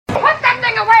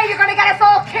the way, you're gonna get us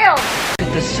all killed!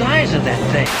 The size of that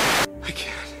thing. I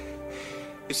can't.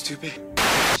 It's too big.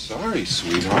 Sorry,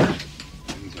 sweetheart.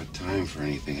 I haven't got time for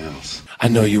anything else. I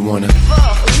know you wanna.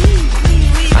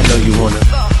 I know you wanna.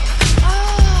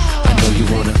 I know you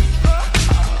wanna.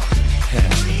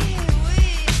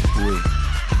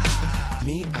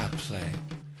 Me, I play.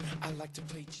 I like to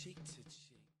play cheek to cheek.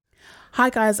 Hi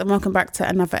guys, and welcome back to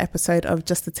another episode of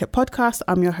Just the Tip podcast.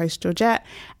 I'm your host Georgette,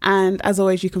 and as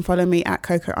always you can follow me at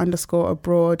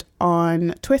Coco_abroad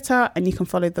on Twitter, and you can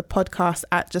follow the podcast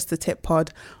at Just the Tip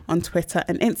Pod on Twitter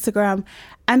and Instagram,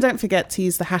 and don't forget to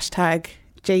use the hashtag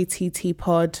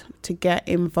JTTPod to get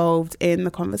involved in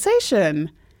the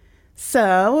conversation.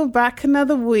 So we're back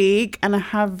another week, and I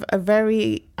have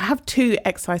two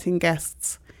exciting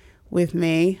guests with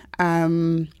me.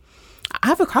 I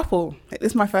have a couple.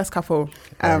 This is my first couple.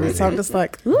 Really? So I'm just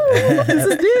like, ooh, this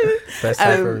is new. Best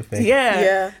time for everything.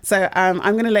 Yeah. So I'm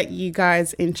going to let you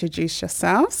guys introduce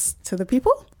yourselves to the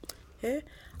people. Here.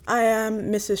 I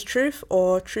am Mrs. Truth,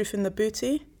 or Truth in the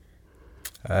Booty.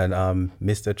 And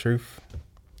Mr. Truth.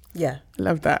 Yeah.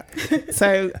 Love that.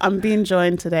 So I'm being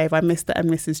joined today by Mr. and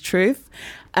Mrs. Truth.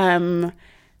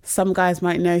 Some guys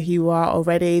might know who you are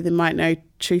already. They might know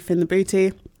Truth in the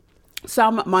Booty.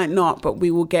 Some might not, but we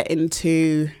will get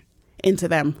into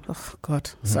them. Oh,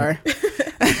 God, sorry.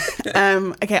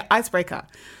 Okay, icebreaker.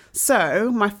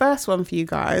 So my first one for you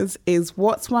guys is,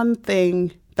 what's one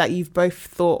thing that you've both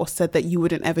thought or said that you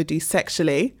wouldn't ever do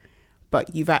sexually,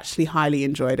 but you've actually highly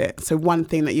enjoyed it? So one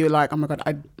thing that you're like, oh my God,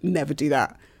 I'd never do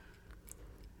that.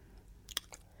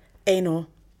 Anal.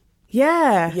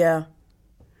 Yeah.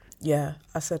 Yeah.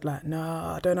 I said like, no,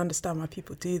 I don't understand why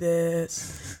people do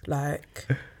this. Like,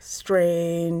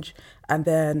 strange. And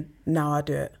then now I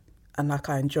do it. And like,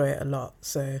 I enjoy it a lot.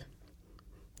 So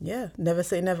yeah, never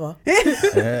say never.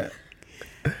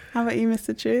 How about you,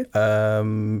 Mr. Truth?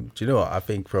 Do you know what? I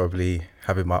think probably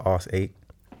having my arse ate.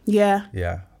 Yeah.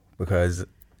 Yeah. Because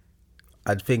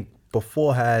I think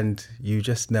beforehand, you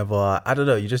just never, I don't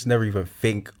know, you just never even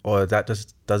think, or that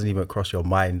just doesn't even cross your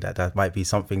mind that might be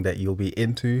something that you'll be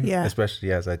into,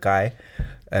 especially as a guy.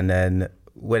 And then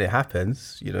when it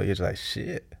happens, you know, you're just like,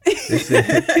 shit. This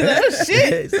is,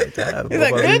 shit. It's like, damn,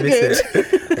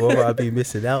 Good. what would I be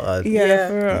missing out on? Yeah,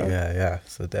 for real. Yeah.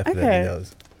 So definitely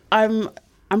those. I'm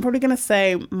probably going to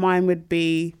say mine would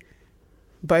be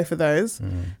both of those.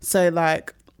 So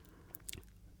like,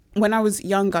 when I was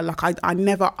younger, like I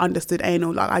never understood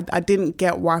anal. Like I didn't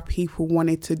get why people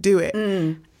wanted to do it.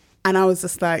 And I was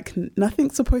just like,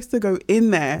 nothing's supposed to go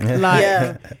in there.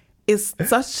 Like it's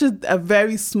such a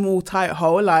very small, tight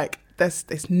hole. Like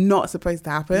it's not supposed to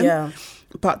happen. Yeah.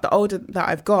 But the older that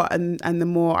I've got and the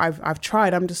more I've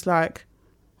tried, I'm just like,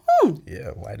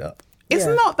 Yeah, why not? it's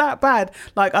not that bad.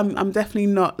 Like I'm definitely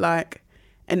not like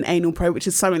an anal pro, which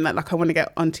is something that like I want to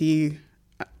get onto you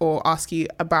or ask you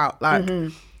about. Like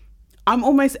I'm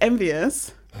almost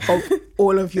envious of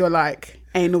all of your like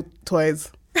anal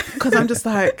toys, because I'm just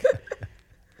like,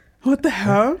 what the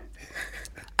hell?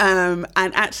 And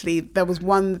actually there was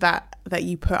one that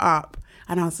you put up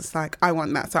and I was just like, I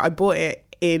want that. So I bought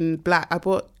it in black. I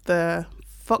bought the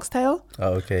foxtail.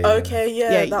 Oh, okay. Okay,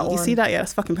 yeah, that you one. see that? Yeah,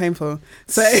 that's fucking painful.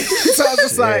 So I was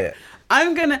just like,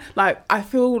 I'm gonna, like, I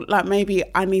feel like maybe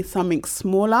I need something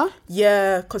smaller.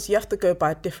 Yeah, because you have to go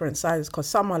by different sizes, because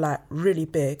some are like really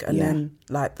big and then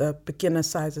like the beginner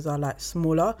sizes are like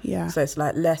smaller. Yeah. So it's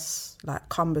like less like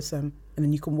cumbersome, and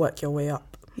then you can work your way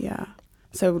up. Yeah.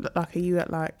 So like, are you at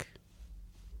like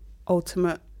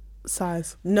ultimate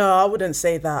size? No, I wouldn't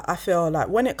say that. I feel like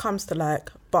when it comes to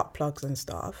like butt plugs and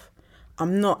stuff,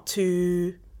 I'm not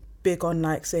too big on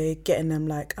like, say, getting them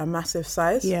like a massive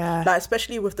size. Yeah. Like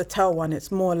especially with the tail one,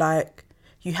 it's more like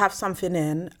you have something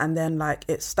in and then like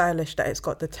it's stylish that it's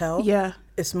got the tail. Yeah.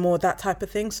 It's more that type of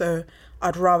thing. So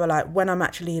I'd rather like when I'm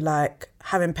actually like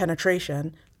having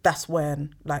penetration, that's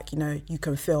when like, you know, you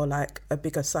can feel like a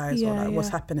bigger size or like what's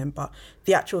happening. But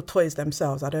the actual toys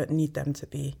themselves, I don't need them to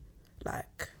be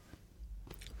like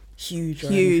huge or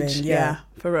anything. Yeah,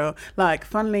 for real. Like,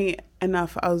 funnily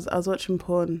enough, I was watching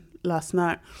porn last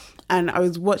night and I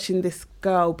was watching this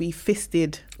girl be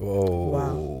fisted. Whoa.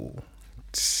 Wow.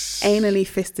 Anally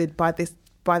fisted by this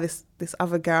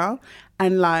other girl,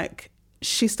 and like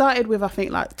she started with I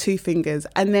think like 2 fingers,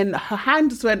 and then her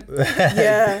hand just went in, Just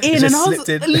and I was slipped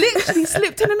in. literally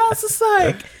slipped in, and I was just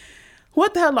like,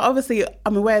 what the hell? Like, obviously,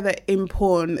 I'm aware that in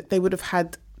porn they would have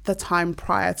had the time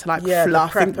prior to like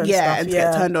fluff and stuff, to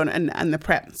get turned on and the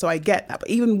prep. So I get that, but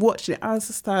even watching it, I was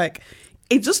just like,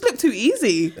 it just looked too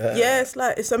easy. Yeah, it's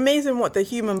like, it's amazing what the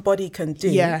human body can do.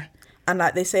 Yeah. And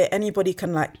like they say, anybody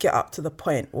can like get up to the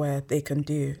point where they can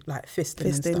do like fisting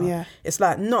and stuff. Yeah. It's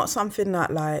like not something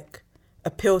that like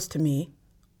appeals to me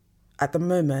at the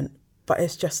moment, but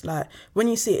it's just like when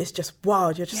you see it, it's just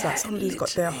wild. You're just like, somebody's got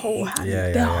their whole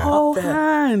hand. Whole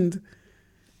hand.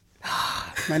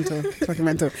 Mental, fucking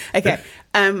mental. Okay,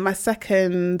 my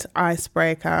second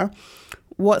icebreaker.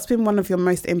 What's been one of your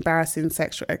most embarrassing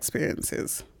sexual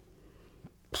experiences?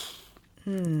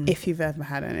 If you've ever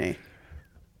had any.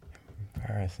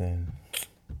 Embarrassing.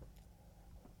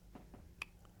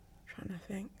 Trying to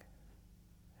think.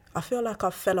 I feel like I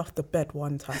fell off the bed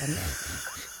one time.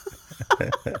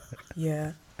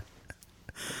 Yeah.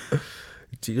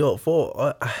 Do you know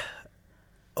what?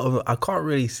 I can't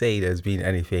really say there's been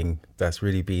anything that's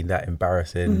really been that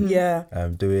embarrassing. Yeah.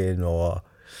 Doing or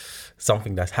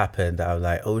something that's happened that I'm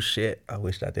like, oh shit, I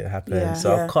wish that didn't happen. Yeah.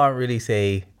 So I can't really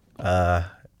say,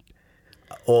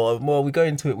 or more, we go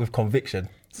into it with conviction.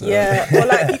 So. Yeah, or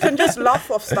like you can just laugh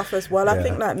off stuff as well. I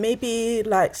think like maybe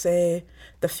like say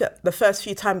the first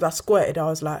few times I squirted, I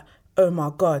was like, oh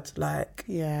my God, like,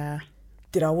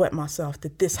 did I wet myself?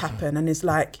 Did this happen? And it's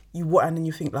like and then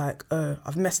you think like, oh,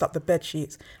 I've messed up the bed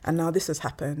sheets and now this has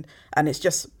happened. And it's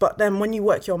just, but then when you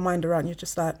work your mind around, you're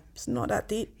just like, it's not that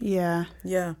deep. Yeah.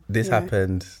 Yeah. This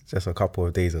happened just a couple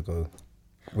of days ago.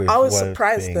 I was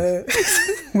surprised though.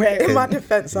 In my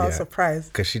defense, I was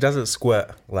surprised. Because she doesn't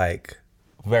squirt like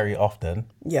very often.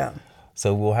 Yeah.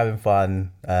 So we were having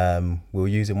fun. We were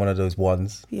using one of those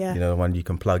wands. Yeah. You know, the one you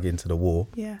can plug into the wall.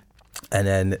 Yeah. And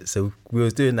then, so we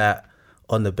was doing that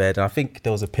on the bed. And I think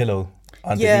there was a pillow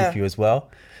underneath you as well.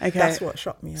 Okay. That's what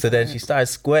shocked me. So then she started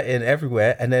squirting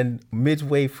everywhere. And then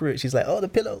midway through it, she's like, oh, the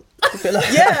pillow. The pillow.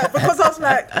 Yeah, because I was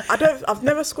like, I've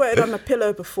never squirted on a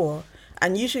pillow before.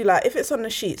 And usually, like, if it's on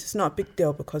the sheets, it's not a big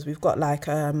deal because we've got like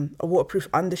a waterproof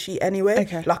undersheet anyway.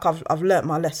 Okay. Like I've learnt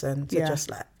my lesson to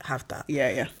just like have that.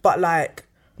 Yeah. But like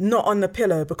not on the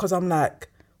pillow because I'm like,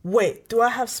 wait, do I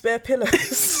have spare pillows?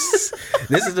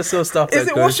 This is the sort of stuff Is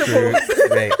that it goes washable? through.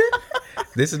 Mate,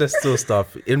 this is the sort of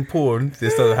stuff. In porn,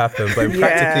 this doesn't happen, but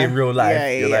practically in real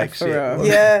life, you're like, shit. real.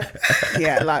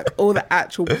 Yeah. Like all the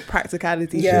actual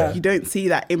practicalities. Yeah. You don't see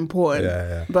that in porn.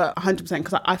 Yeah. But 100%,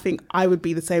 because I think I would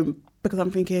be the same, because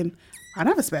I'm thinking, I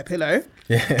don't have a spare pillow.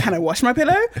 Yeah. Can I wash my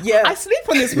pillow? Yeah. I sleep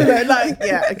on this pillow. Like,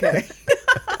 okay.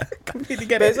 Completely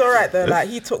get But it. it's all right though. Like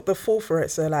he took the fall for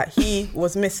it, so like he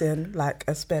was missing like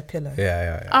a spare pillow.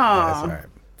 Yeah. That's Aw. all right.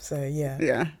 So yeah.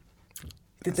 Yeah.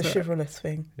 Did the chivalrous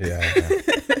thing. Yeah.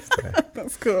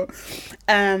 That's cool.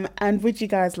 And would you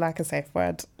guys like a safe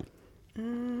word?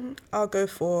 I'll go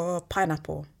for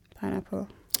pineapple. Pineapple.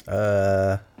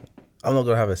 I'm not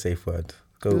gonna have a safe word.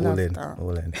 Go Love all in. that.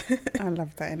 All in. I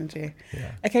love that energy.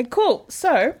 Yeah. Okay, cool.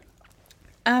 So,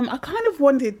 I kind of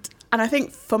wanted, and I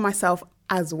think for myself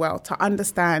as well, to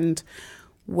understand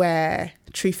where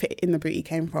True Fit in the Booty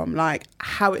came from, like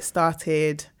how it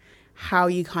started, how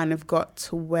you kind of got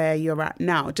to where you're at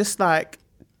now. Just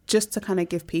to kind of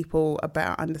give people a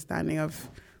better understanding of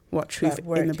what True Fit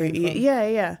in the Booty.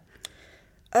 Yeah.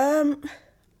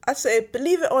 I'd say,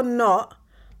 believe it or not,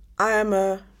 I am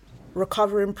a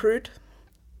recovering prude.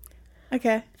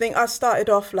 Okay. I think I started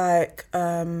off like,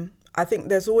 I think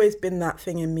there's always been that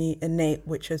thing in me innate,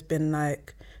 which has been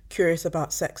like curious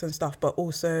about sex and stuff, but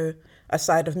also a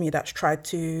side of me that's tried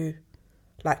to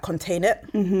like contain it.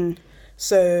 Mm-hmm.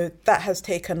 So that has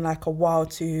taken like a while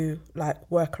to like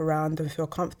work around and feel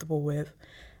comfortable with.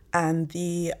 And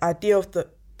the idea of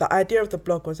the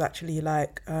blog was actually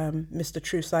like Mr.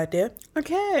 Truth's idea.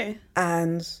 Okay.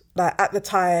 And like at the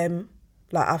time,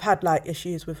 like I've had like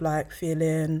issues with like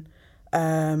feeling,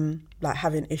 like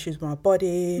having issues with my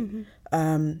body,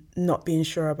 not being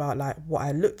sure about like what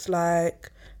I looked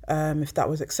like, if that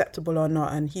was acceptable or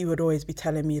not. And he would always be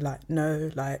telling me like,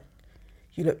 no, like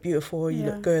you look beautiful, you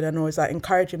look good, and always like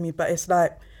encouraging me. But it's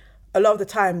like a lot of the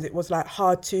times it was like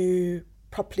hard to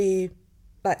properly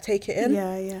like take it in.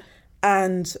 Yeah.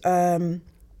 And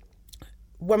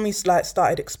when we like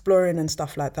started exploring and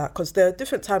stuff like that, because there are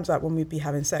different times like when we'd be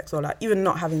having sex or like even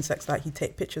not having sex, like he'd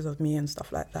take pictures of me and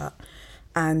stuff like that.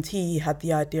 And he had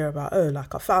the idea about, oh,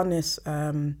 like I found this,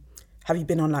 have you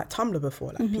been on like Tumblr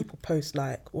before? Like people post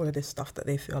like all of this stuff that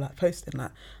they feel like posting.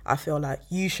 Like I feel like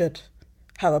you should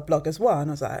have a blog as well. And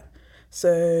I was like,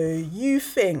 so you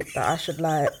think that I should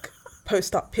like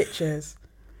post up pictures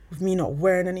with me not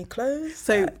wearing any clothes?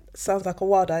 So sounds like a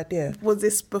wild idea. Was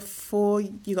this before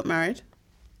you got married?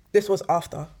 This was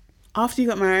after. After you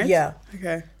got married? Yeah.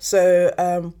 Okay.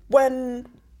 So when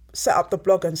set up the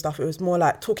blog and stuff, it was more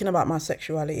like talking about my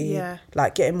sexuality,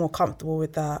 like getting more comfortable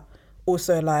with that.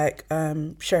 Also like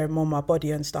sharing more my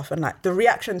body and stuff. And like the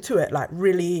reaction to it like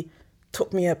really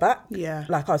took me aback. Yeah.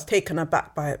 Like I was taken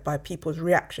aback by people's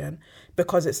reaction,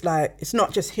 because it's like, it's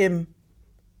not just him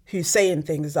who's saying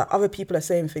things, that other people are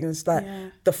saying things, that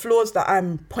the flaws that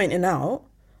I'm pointing out,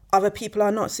 other people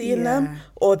are not seeing them,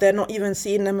 or they're not even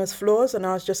seeing them as flaws. And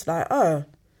I was just like, oh.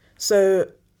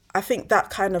 So I think that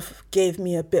kind of gave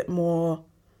me a bit more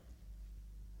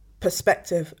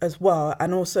perspective as well,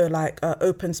 and also like an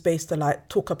open space to like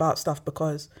talk about stuff,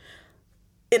 because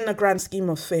in the grand scheme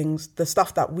of things, the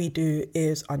stuff that we do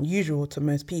is unusual to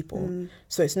most people.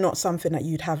 So it's not something that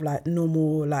you'd have like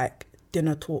normal like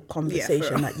dinner talk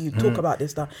conversation that you talk about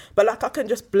this stuff. But like I can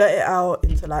just blurt it out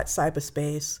into like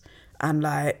cyberspace, and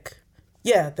like,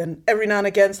 then every now and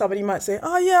again somebody might say,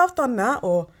 oh yeah, I've done that,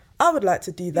 or I would like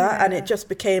to do that. And it just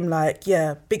became like,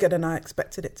 bigger than I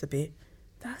expected it to be.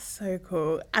 That's so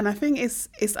cool. And I think it's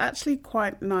actually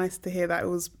quite nice to hear that it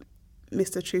was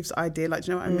Mr. Truth's idea, like,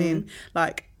 do you know what I mean?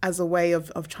 Like, as a way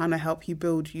of trying to help you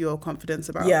build your confidence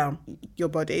about your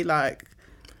body. Like,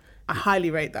 I highly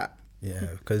rate that. Yeah,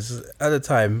 because at the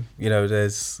time, you know,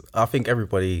 I think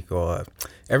everybody's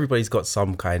got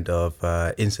some kind of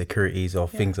insecurities or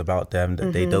things about them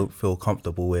that they don't feel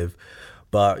comfortable with.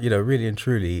 But, you know, really and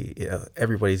truly, you know,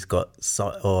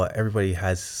 everybody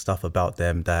has stuff about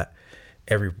them that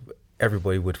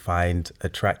everybody would find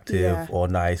attractive or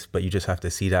nice, but you just have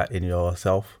to see that in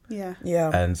yourself. Yeah.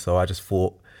 And so I just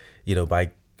thought, you know,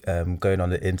 by going on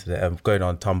the internet, going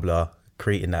on Tumblr,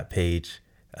 creating that page,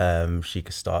 she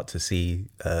could start to see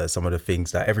some of the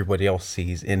things that everybody else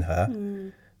sees in her,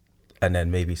 and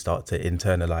then maybe start to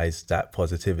internalize that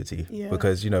positivity.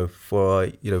 Because, you know,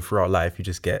 throughout life,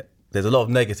 there's a lot of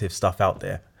negative stuff out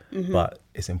there, but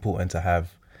it's important to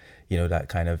have, you know, that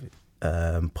kind of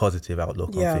positive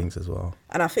outlook on things as well.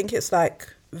 And I think it's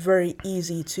like very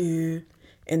easy to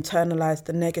internalize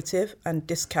the negative and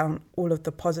discount all of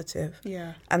the positive.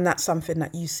 Yeah. And that's something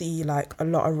that you see like a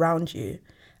lot around you.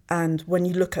 And when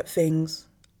you look at things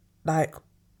like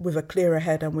with a clearer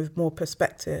head and with more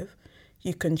perspective,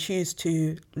 you can choose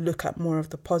to look at more of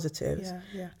the positives.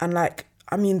 And like,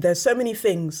 I mean, there's so many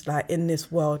things like in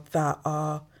this world that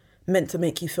are meant to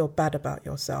make you feel bad about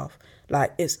yourself.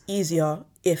 Like, it's easier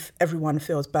if everyone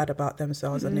feels bad about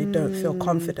themselves and they don't feel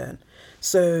confident.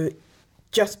 So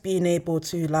just being able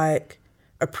to like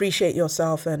appreciate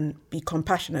yourself and be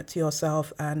compassionate to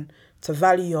yourself and to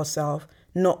value yourself,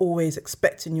 not always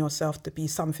expecting yourself to be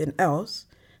something else,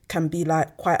 can be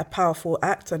like quite a powerful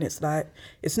act. And it's like,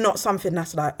 it's not something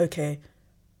that's like, okay,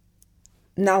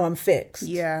 now I'm fixed.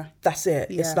 Yeah. That's it.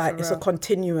 It's like, it's a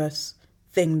continuous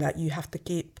thing that you have to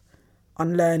keep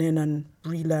unlearning and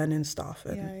relearning stuff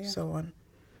and so on.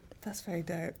 That's very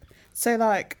dope. So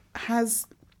like, has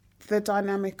the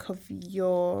dynamic of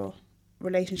your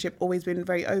relationship always been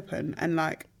very open? And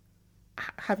like,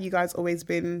 have you guys always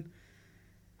been,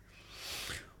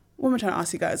 what am I trying to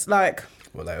ask you guys? Like,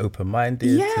 well, like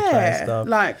open-minded to try stuff?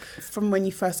 Like from when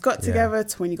you first got together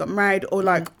to when you got married, or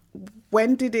like,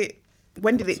 when did it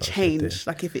change?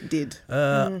 Like, if it did?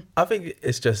 I think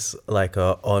it's just like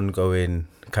a ongoing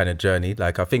kind of journey.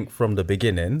 Like, I think from the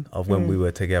beginning of when we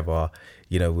were together,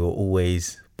 you know, we were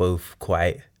always both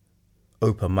quite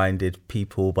open-minded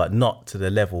people, but not to the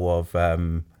level of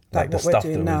like the stuff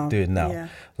that we're doing now. Yeah.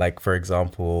 Like, for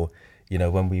example, you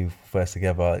know, when we were first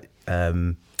together,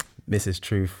 Mrs.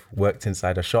 Truth worked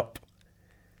inside a shop,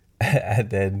 and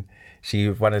then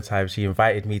one of the times she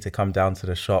invited me to come down to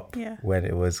the shop when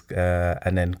it was,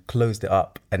 and then closed it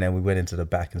up, and then we went into the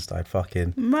back and started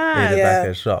fucking in the back of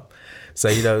the shop. So,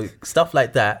 you know, stuff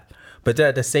like that. But then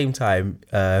at the same time,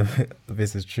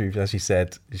 Mrs. Truth, as she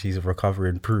said, she's a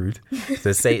recovering prude.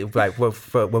 So say, like,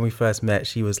 when we first met,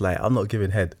 she was like, I'm not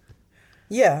giving head.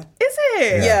 Yeah. Is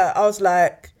it? Yeah, I was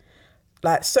like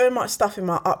so much stuff in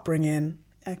my upbringing.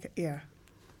 Okay, yeah.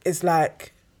 Is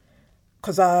like,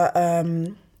 because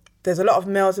there's a lot of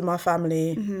males in my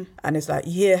family, and it's like,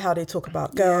 you hear how they talk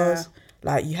about girls.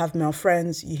 Like, you have male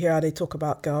friends, you hear how they talk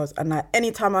about girls. And like,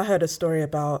 anytime I heard a story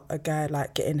about a guy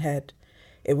like getting head,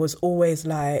 it was always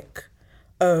like,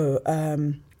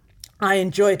 I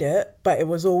enjoyed it, but it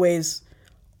was always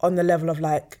on the level of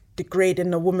like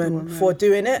degrading the woman for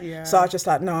doing it. Yeah. So I was just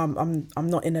like, no, I'm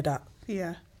not into that.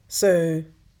 Yeah. So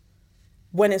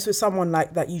when it's with someone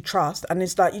like that you trust, and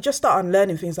it's like, you just start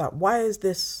unlearning things like, why is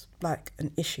this like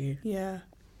an issue? Yeah.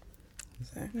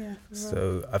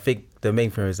 So I think the main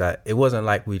thing is that it wasn't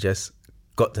like we just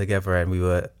got together and we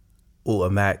were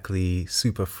automatically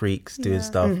super freaks doing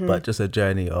stuff, but just a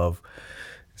journey of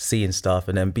seeing stuff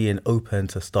and then being open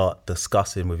to start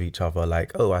discussing with each other,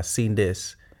 like, oh, I've seen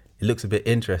this, it looks a bit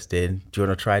interesting, do you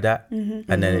want to try that? And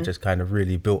then it just kind of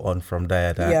really built on from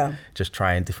there, that just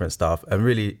trying different stuff. And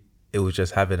really, it was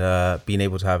just being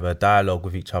able to have a dialogue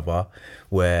with each other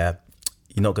where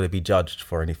you're not going to be judged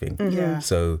for anything. Yeah.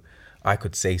 So I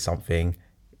could say something.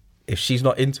 If she's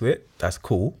not into it, that's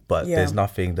cool. But there's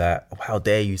nothing that, how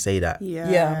dare you say that?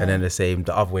 Yeah. And then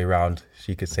the other way around,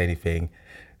 she could say anything.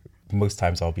 Most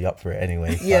times I'll be up for it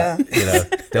anyway. Yeah.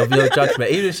 But, there'll be no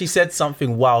judgment. Even if she said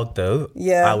something wild though,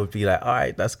 I would be like, all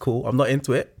right, that's cool. I'm not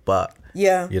into it, but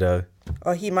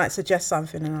Or he might suggest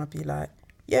something and I'll be like,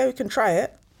 yeah, we can try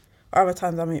it. Or other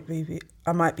times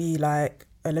I might be like,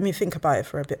 oh, let me think about it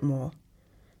for a bit more.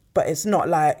 But it's not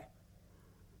like,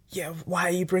 yeah, why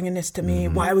are you bringing this to me?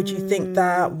 Why would you think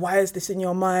that? Why is this in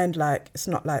your mind? Like, it's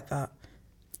not like that.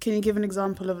 Can you give an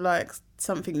example of like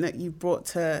something that you brought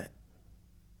to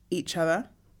each other?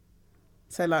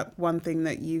 So like one thing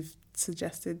that you've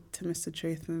suggested to Mr.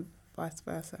 Truth and vice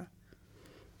versa.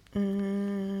 I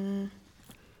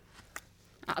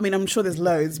mean, I'm sure there's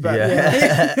loads, but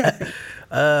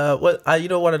well,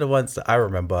 one of the ones that I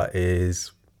remember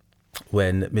is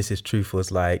when Mrs. Truth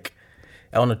was like,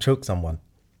 I want to choke someone.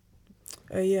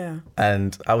 Oh, yeah.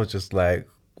 And I was just like,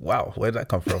 wow, where did that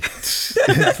come from?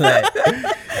 Like,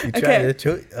 you trying to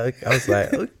choke? I was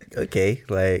like, okay,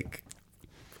 like,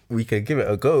 we can give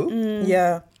it a go.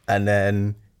 Yeah. And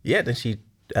then, then she,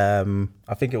 I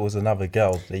think it was another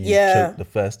girl that you choked the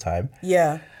first time.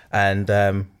 Yeah. And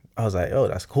I was like, oh,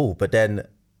 that's cool. But then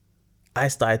I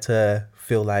started to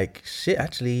feel like, shit,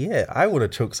 actually, I want to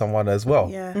choke someone as well.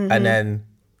 Yeah. Mm-hmm. And then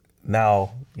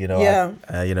now,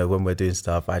 when we're doing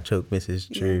stuff, I choke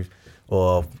Mrs. Truth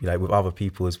or with other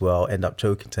people as well, end up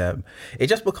choking them. It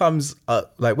just becomes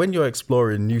like when you're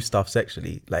exploring new stuff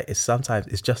sexually, like it's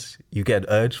just you get an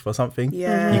urge for something.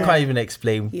 Yeah. You can't even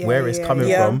explain where it's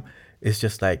coming from. It's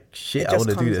just like, shit, I want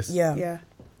to do this. Yeah.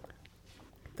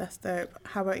 That's dope.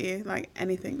 How about you? Like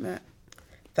anything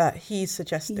that he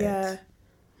suggested? Yeah.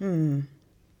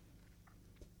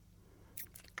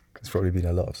 It's probably been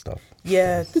a lot of stuff.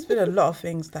 Yeah, there's been a lot of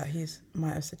things that he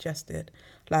might have suggested.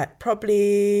 Like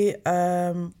probably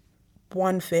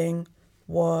one thing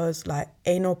was like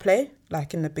anal play,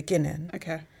 like in the beginning.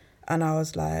 Okay. And I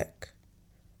was like,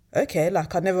 okay, like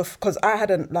because I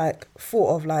hadn't like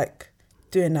thought of like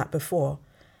doing that before.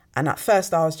 And at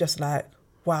first I was just like,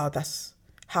 wow,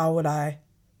 how would I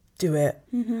do it?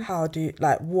 How do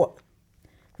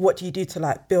what do you do to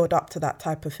like build up to that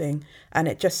type of thing? And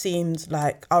it just seemed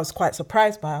like I was quite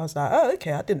surprised by it. I was like, oh,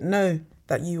 okay, I didn't know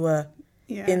that you were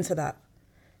into that.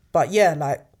 But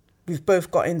like we've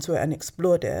both got into it and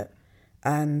explored it.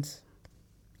 And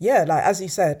like, as you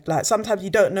said, like sometimes you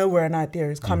don't know where an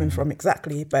idea is coming from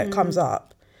exactly, but it comes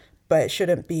up. But it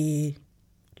shouldn't be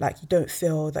like you don't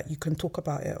feel that you can talk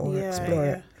about it or explore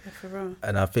it. Yeah, for real.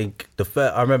 And I think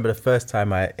I remember the first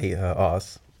time I ate her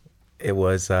ass, it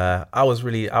was I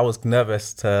was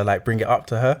nervous to like bring it up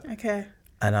to her. Okay.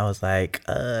 And I was like,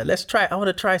 let's try. I want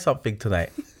to try something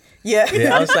tonight. Yeah.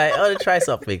 I was like, I want to try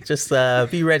something. Just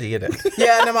be ready, innit?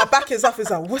 Yeah, and then my back is up. It's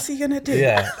like, what's he gonna do?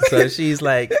 Yeah. So she's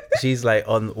like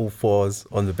on all fours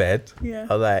on the bed. Yeah.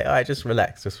 I was like, all right, just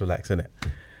relax, innit?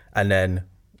 And then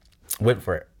went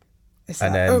for it. It's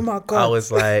and like, then oh my God. I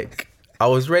was like, I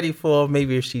was ready for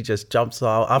maybe if she just jumps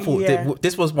out. I thought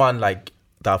this was one like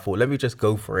that I thought, let me just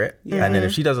go for it. Yeah. And then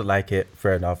if she doesn't like it,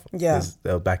 fair enough. Yeah.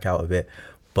 They'll back out of it.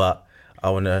 But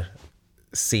I want to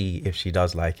see if she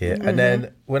does like it. And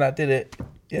then when I did it,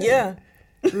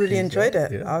 really enjoyed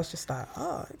it. Yeah. I was just like,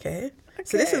 oh, okay.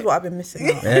 So this is what I've been missing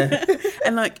out.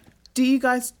 And like, do you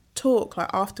guys talk like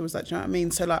afterwards? Like, do you know what I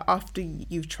mean? So like after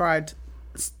you've tried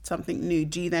something new,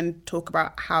 do you then talk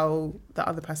about how the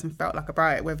other person felt like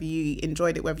about it, whether you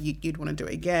enjoyed it, whether you'd want to do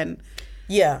it again?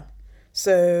 Yeah.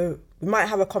 So we might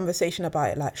have a conversation about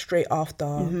it like straight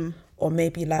after, or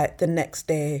maybe like the next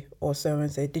day or so,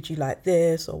 and say, did you like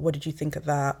this, or what did you think of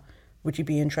that? Would you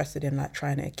be interested in like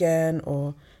trying it again,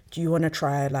 or do you want to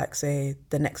try like say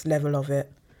the next level of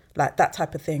it, like that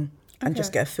type of thing, and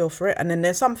just get a feel for it. And then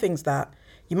there's some things that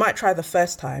you might try the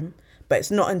first time, but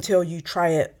it's not until you try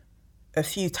it a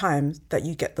few times that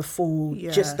you get the full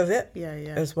gist of it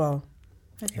as well.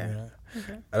 Okay.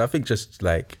 And I think just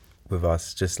like with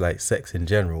us, just like sex in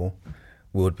general,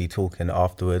 we would be talking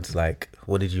afterwards, like,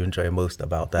 what did you enjoy most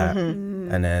about that?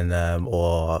 And then,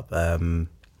 and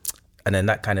then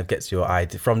that kind of gets your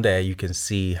idea. From there, you can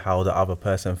see how the other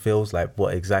person feels, like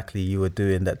what exactly you were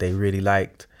doing that they really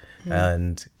liked.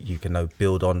 And you can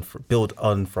build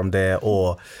on from there,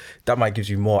 or that might give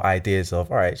you more ideas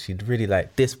of, all right, she really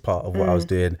liked this part of what I was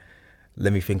doing.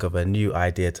 Let me think of a new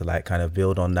idea to like kind of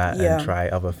build on that and try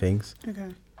other things.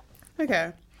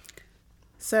 Okay.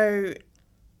 So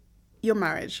your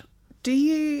marriage, do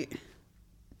you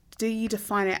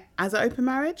define it as an open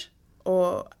marriage,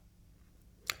 or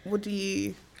what do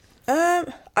you...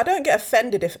 I don't get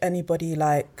offended if anybody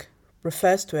like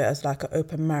refers to it as like an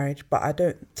open marriage, but I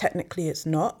don't, technically it's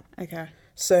not. Okay.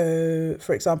 So,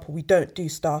 for example, we don't do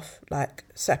stuff like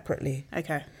separately.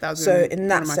 Okay. That was so in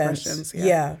that one of my sense,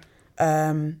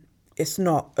 questions. It's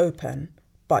not open,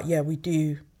 but yeah, we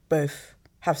do both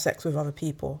have sex with other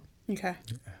people. Okay.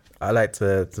 I like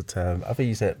the term, I think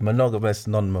you said monogamous,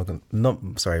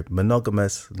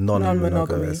 monogamous,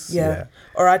 non-monogamy. Yeah.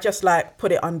 Or I just like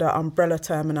put it under umbrella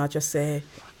term and I just say,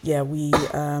 yeah, we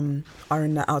are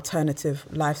in the alternative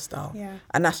lifestyle. Yeah.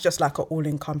 And that's just like an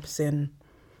all-encompassing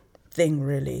thing,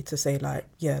 really, to say like,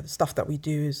 yeah, the stuff that we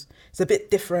do is it's a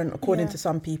bit different according to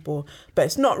some people, but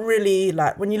it's not really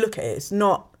like, when you look at it, it's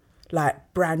not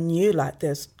like brand new. Like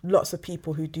there's lots of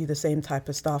people who do the same type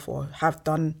of stuff or have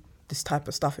done this type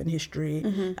of stuff in history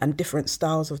and different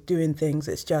styles of doing things.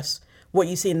 It's just what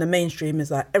you see in the mainstream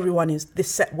is like everyone is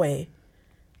this set way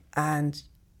and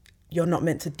you're not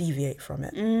meant to deviate from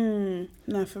it.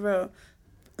 No, for real.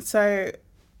 So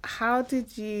how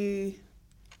did you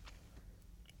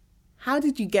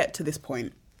get to this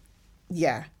point?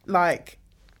 Yeah, like,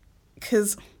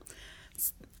 because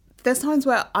there's times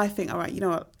where I think, all right, you know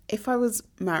what, if I was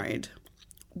married,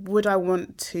 would I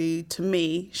want to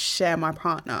me, share my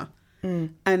partner?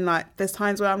 And like, there's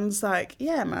times where I'm just like,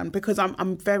 yeah, man, because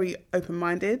I'm very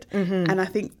open-minded. And I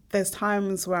think there's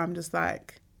times where I'm just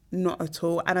like, not at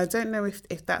all. And I don't know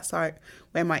if that's like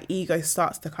where my ego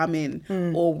starts to come in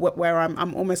or where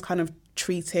I'm almost kind of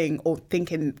treating or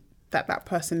thinking that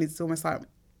person is almost like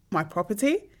my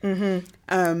property. So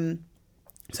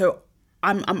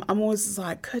I'm always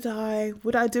like,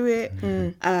 would I do it?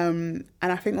 And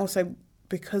I think also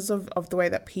because of the way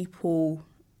that people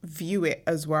view it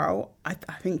as well, I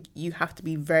think you have to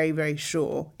be very, very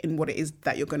sure in what it is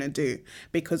that you're going to do,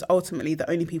 because ultimately the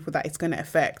only people that it's going to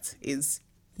affect is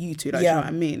you two, like, you know what I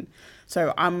mean?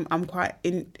 So I'm quite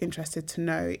interested to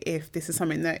know if this is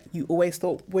something that you always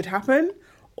thought would happen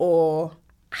or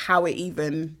how it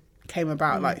even came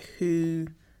about, like who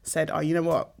said, oh, you know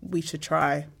what, we should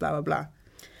try blah blah blah. I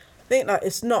think like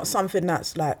it's not something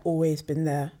that's like always been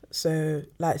there. So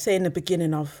like say in the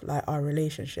beginning of like our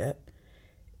relationship,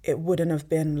 it wouldn't have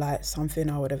been like something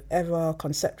I would have ever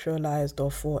conceptualized or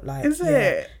thought like, is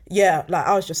it? Yeah, like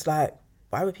I was just like,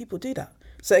 why would people do that?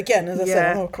 So again, as I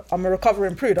said, I'm a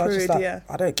recovering prude. I was just like,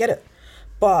 I don't get it.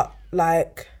 But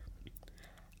like,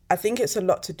 I think it's a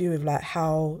lot to do with like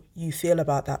how you feel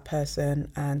about that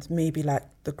person and maybe like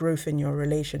the growth in your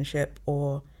relationship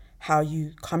or how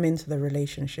you come into the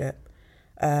relationship.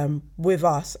 With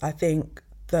us, I think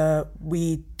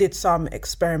we did some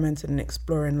experimenting and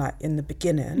exploring like in the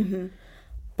beginning,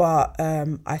 but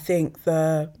I think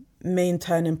the main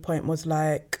turning point was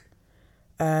like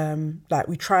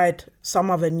we tried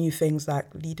some other new things like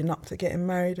leading up to getting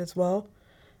married as well,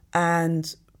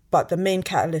 but the main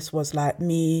catalyst was like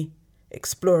me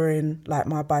exploring like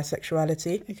my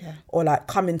bisexuality, or like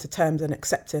coming to terms and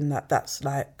accepting that that's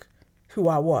like who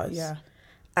I was,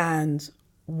 and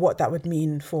what that would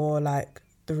mean for like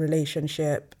the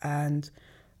relationship. And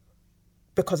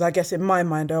because I guess in my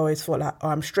mind I always thought like, oh,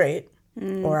 I'm straight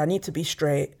or I need to be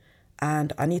straight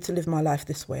and I need to live my life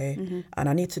this way and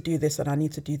I need to do this and I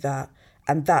need to do that,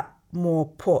 and that more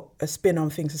put a spin on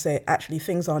things to say actually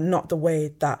things are not the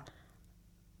way that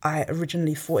I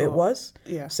originally thought it was.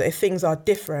 So if things are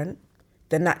different,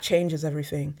 then that changes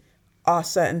everything. Are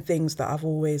certain things that I've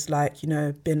always like, you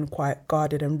know, been quite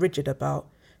guarded and rigid about,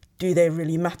 do they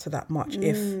really matter that much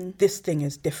if this thing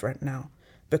is different now?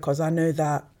 Because I know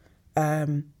that,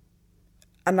 and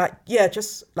like,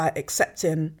 just like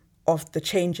accepting of the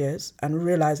changes and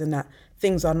realizing that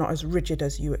things are not as rigid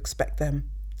as you expect them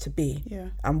to be.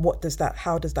 And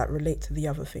how does that relate to the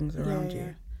other things around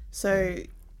you? So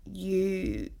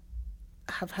you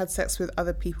have had sex with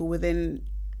other people within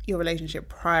your relationship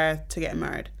prior to getting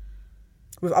married?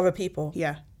 With other people?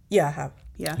 Yeah, I have.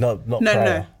 Yeah.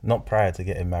 Not prior to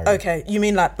getting married. Okay, you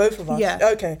mean like both of us? Yeah.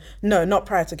 Okay, no, not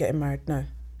prior to getting married, no.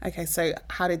 Okay, so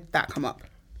how did that come up?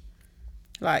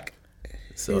 Like,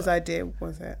 whose idea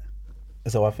was it?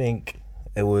 So I think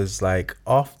it was like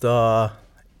after,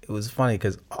 it was funny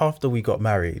because after we got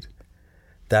married,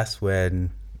 that's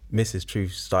when Mrs.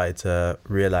 Truth started to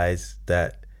realise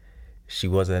that she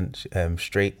wasn't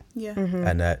straight,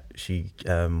 and that she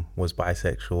was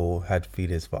bisexual, had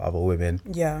feelings for other women.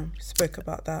 Yeah, spoke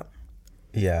about that.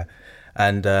 Yeah,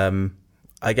 and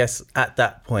I guess at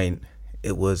that point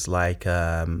it was like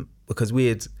because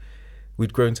we'd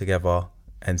grown together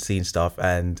and seen stuff,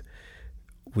 and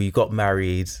we got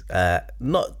married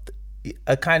not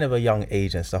a kind of a young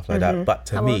age and stuff like that. But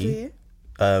to How me, old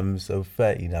are you? So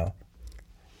 30 now.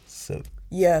 So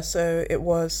Yeah, so it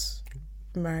was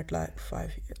married like 5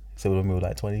 years. So when we were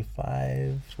like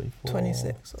 25, 24?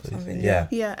 26 or something. Yeah.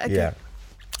 Yeah, okay. Yeah.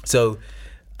 So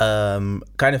kind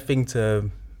of thing to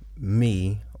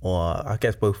me, or I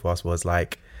guess both of us, was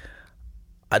like,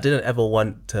 I didn't ever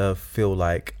want to feel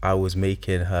like I was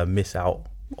making her miss out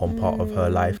on part of her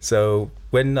life. So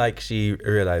when like she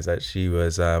realized that she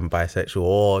was bisexual,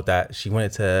 or that she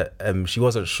wanted to, she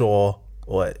wasn't sure,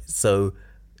 or so,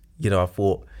 you know, I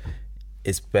thought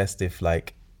it's best if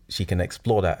like she can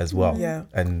explore that as well,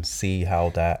 and see how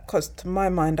that. Because to my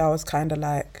mind, I was kind of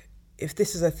like, if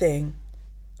this is a thing,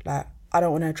 like I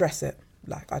don't want to address it.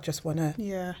 Like I just want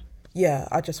to. Yeah,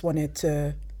 I just wanted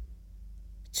to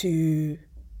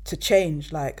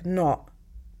change, like not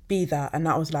be that, and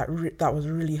that was like that was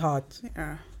really hard.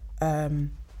 Yeah.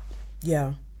 And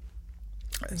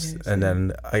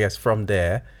then I guess from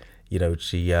there, you know,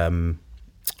 she we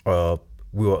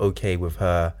were okay with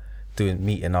her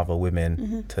meeting other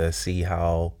women to see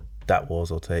how that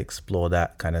was, or to explore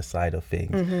that kind of side of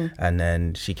things. And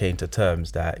then she came to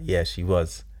terms that she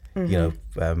was you know,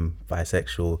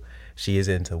 bisexual. She is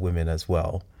into women as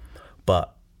well,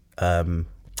 but and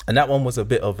that one was a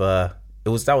bit of a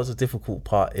that was a difficult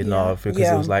part in our, because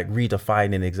it was like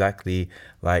redefining exactly,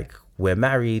 like, we're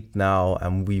married now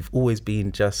and we've always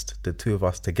been just the two of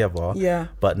us together,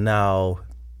 but now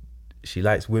she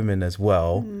likes women as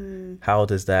well. How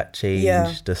does that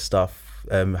change the stuff?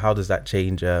 How does that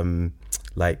change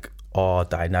like our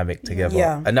dynamic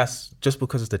together? And that's just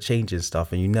because of the changes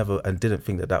stuff, and you never didn't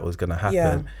think that was going to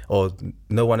happen, or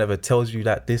no one ever tells you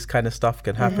that this kind of stuff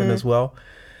can happen as well.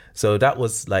 So that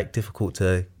was like difficult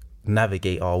to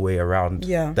navigate our way around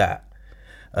that.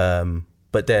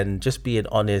 But then just being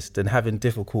honest and having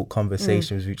difficult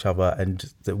conversations with each other,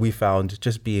 and that we found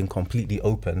just being completely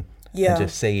open and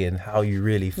just saying how you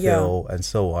really feel and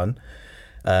so on.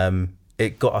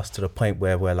 It got us to the point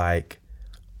where we're like,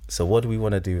 so what do we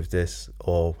want to do with this?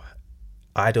 Or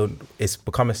it's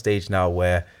become a stage now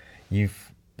where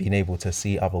you've been able to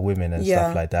see other women and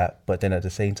stuff like that. But then at the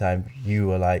same time, you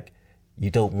were like, you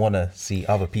don't want to see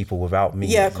other people without me.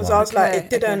 Yeah, because I was like,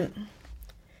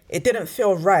 it didn't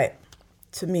feel right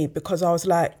to me, because I was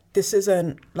like, this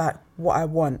isn't like what I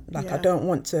want. Like, I don't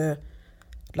want to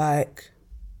like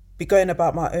be going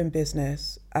about my own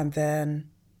business, and then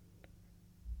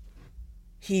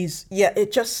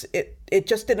it just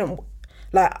didn't,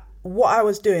 like, what I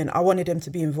was doing, I wanted him to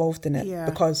be involved in it,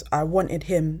 because I wanted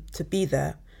him to be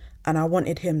there, and I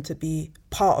wanted him to be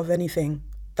part of anything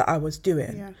that I was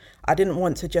doing. I didn't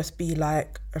want to just be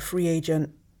like a free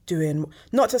agent doing,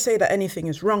 not to say that anything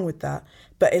is wrong with that,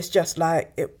 but it's just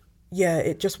like,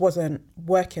 it just wasn't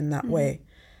working that way.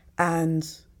 And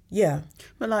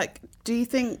but like, do you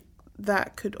think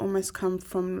that could almost come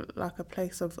from like a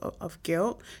place of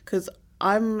guilt? Because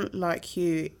I'm like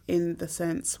you in the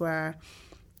sense where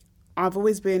I've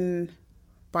always been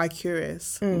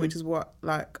bi-curious, which is what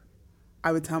like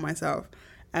I would tell myself.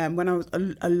 When I was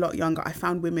a lot younger, I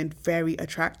found women very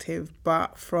attractive,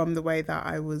 but from the way that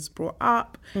I was brought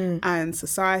up and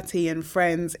society and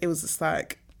friends, it was just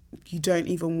like, you don't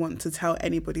even want to tell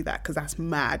anybody that, because that's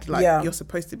mad. Like, you're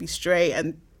supposed to be straight,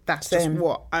 and that's just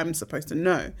what I'm supposed to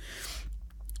know.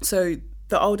 So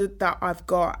the older that I've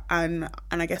got, and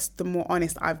I guess the more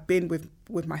honest I've been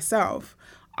with myself,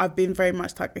 I've been very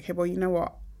much like, okay, well, you know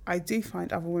what? I do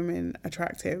find other women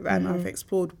attractive, and I've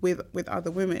explored with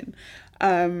other women.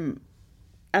 And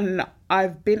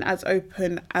I've been as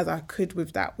open as I could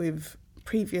with that with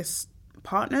previous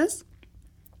partners.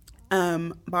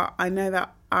 But I know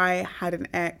that I had an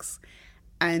ex,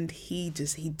 and he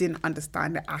didn't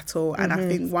understand it at all. And I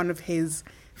think one of his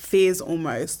fears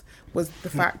almost was the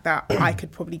fact that I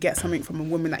could probably get something from a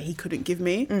woman that he couldn't give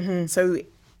me. So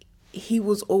he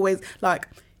was always like,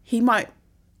 he might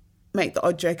make the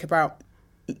odd joke about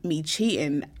me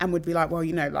cheating, and would be like, well,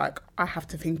 you know, like, I have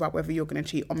to think about whether you're going to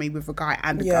cheat on me with a guy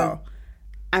and a girl.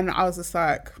 And I was just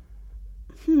like,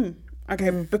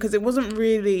 okay, because it wasn't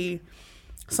really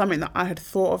something that I had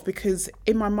thought of, because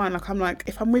in my mind, like, I'm like,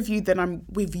 if I'm with you, then I'm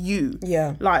with you.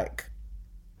 Like,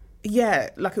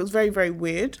 like, it was very, very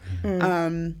weird.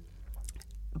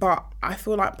 But I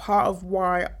feel like part of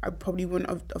why I probably wouldn't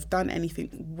have done anything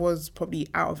was probably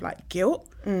out of like guilt.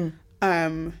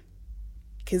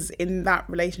 Because in that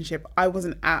relationship, I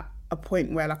wasn't at a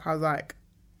point where like I was like,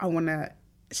 I want to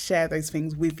share those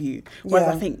things with you.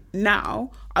 Whereas I think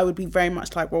now I would be very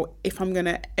much like, well, if I'm going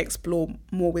to explore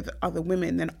more with other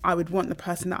women, then I would want the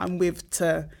person that I'm with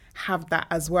to have that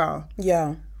as well.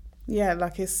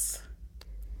 Like, it's...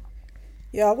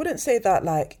 I wouldn't say that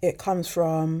like it comes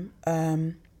from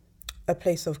a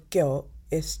place of guilt.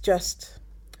 It's just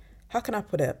how can I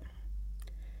put it?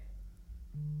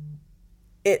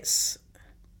 It's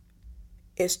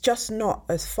just not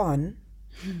as fun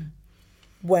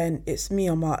when it's me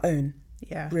on my own.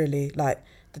 Yeah. Really, like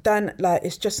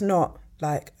it's just not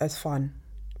like as fun.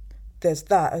 There's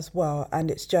that as well, and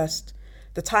it's just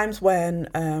the times when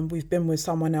we've been with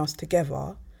someone else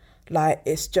together, like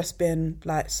it's just been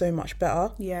like so much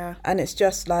better. Yeah. And it's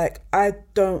just like I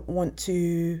don't want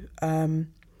to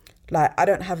I'm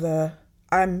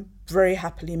very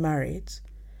happily married,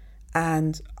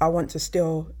 and I want to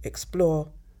still explore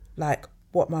like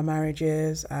what my marriage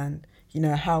is and, you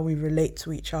know, how we relate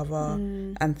to each other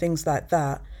and things like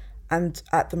that. And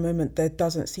at the moment, there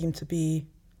doesn't seem to be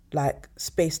like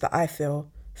space that I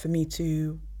feel for me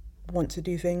to want to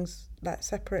do things like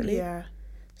separately. Yeah.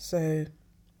 So,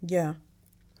 yeah.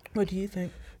 What do you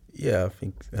think? Yeah, I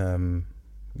think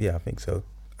so.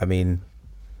 I mean,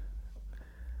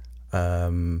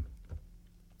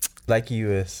 like you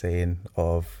were saying,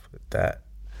 of that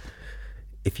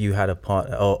if you had a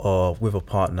partner or with a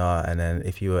partner, and then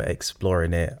if you were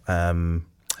exploring it,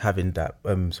 having that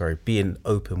being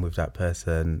open with that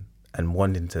person and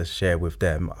wanting to share with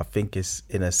them, I think it's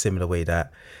in a similar way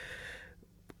that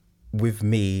with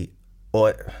me,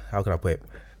 or how can I put it,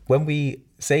 when we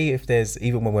say, if there's,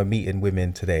 even when we're meeting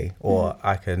women today, or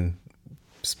I can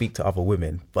speak to other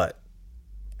women, but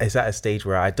it's at a stage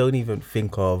where I don't even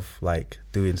think of like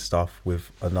doing stuff with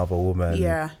another woman.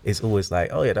 Yeah. It's always like,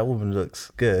 oh yeah, that woman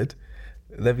looks good.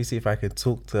 Let me see if I can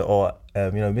talk to, or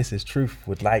Mrs. Truth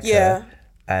would like her,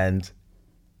 and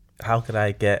how can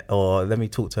I let me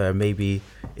talk to her, maybe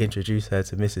introduce her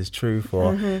to Mrs. Truth,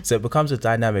 or so it becomes a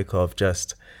dynamic of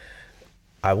just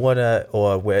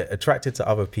we're attracted to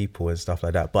other people and stuff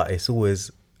like that, but it's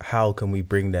always, how can we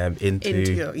bring them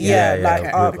into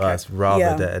us,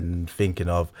 rather than thinking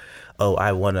of, oh,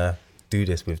 I want to do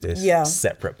this with this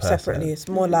separate person. Separately, it's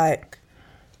more like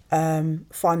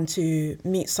fun to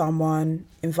meet someone,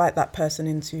 invite that person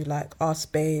into like our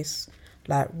space,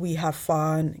 like we have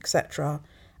fun, etc.,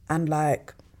 and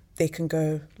like they can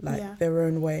go like their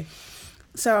own way.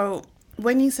 So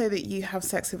when you say that you have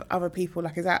sex with other people,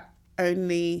 like, is that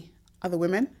only other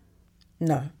women?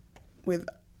 No. With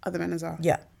other men as well?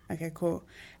 Yeah. Okay, cool.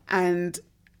 And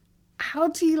how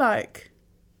do you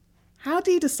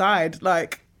decide,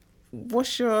 like,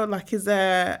 what's your, like, is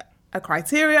there a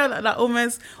criteria, like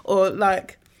almost, or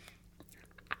like,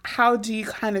 how do you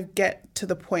kind of get to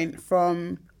the point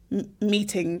from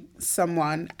meeting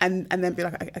someone and then be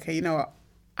like, okay, you know what,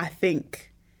 I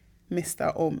think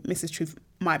Mr. or Mrs. Truth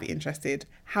might be interested.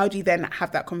 How do you then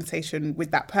have that conversation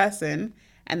with that person,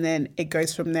 and then it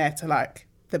goes from there to like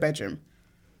the bedroom?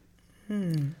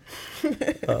 I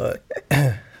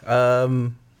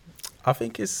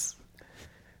think it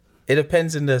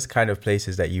depends in those kind of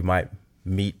places that you might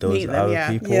meet those other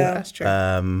people. Yeah, that's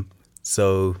true.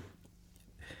 So,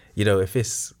 if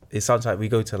it's sometimes we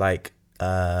go to like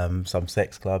some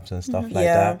sex clubs and stuff like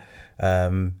that.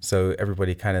 So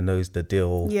everybody kind of knows the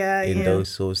deal in those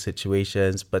sort of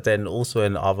situations. But then also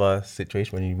in other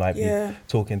situations when you might be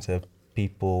talking to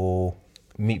people,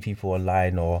 meet people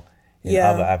online or in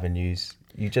other avenues,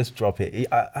 you just drop it.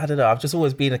 I don't know. I've just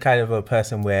always been a kind of a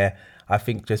person where I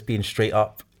think just being straight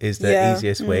up is the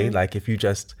easiest way. Like if you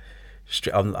just,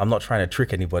 I'm not trying to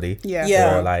trick anybody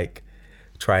or like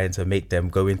trying to make them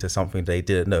go into something they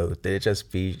didn't know. They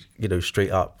just be,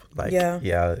 straight up. Like,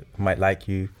 I might like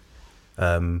you.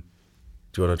 Do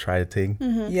you want to try the thing?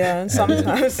 Yeah, and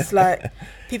sometimes it's like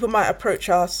people might approach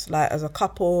us like as a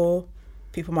couple.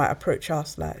 People might approach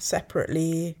us like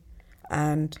separately.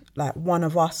 And like one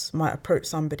of us might approach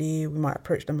somebody, we might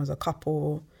approach them as a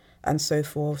couple and so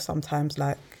forth. Sometimes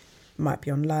like it might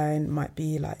be online, might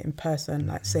be like in person,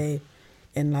 like say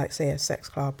a sex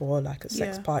club or like a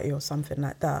sex party or something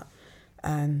like that.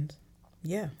 And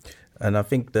and I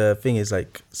think the thing is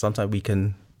like sometimes we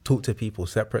can talk to people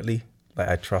separately. Like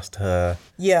I trust her.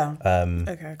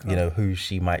 Okay, cool. Who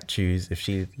she might choose. If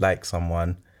she likes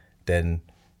someone, then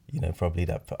probably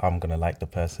that I'm gonna like the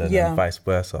person and vice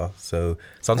versa. So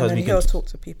sometimes we can talk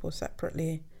to people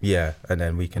separately. Yeah, and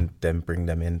then we can then bring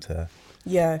them into.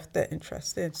 Yeah, if they're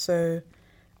interested. So,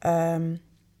 I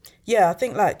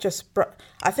think like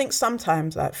I think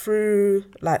sometimes like through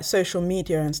like social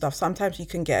media and stuff, sometimes you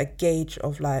can get a gauge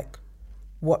of like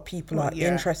what people are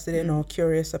interested in or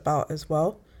curious about as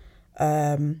well.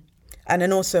 And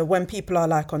then also when people are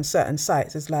like on certain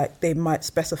sites, it's like they might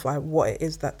specify what it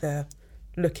is that they're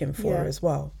looking for as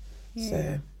well.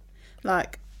 So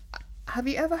like, have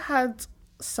you ever had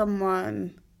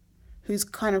someone who's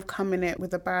kind of come in it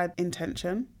with a bad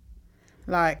intention,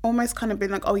 like almost kind of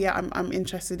been like, oh yeah, I'm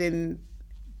interested in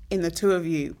in the two of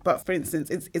you, but for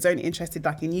instance, it's only interested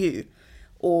like in you,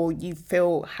 or you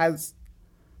feel has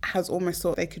almost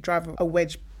thought they could drive a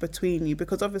wedge between you,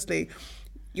 because obviously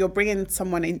you're bringing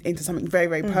someone into something very,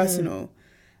 very personal.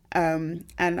 And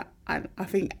I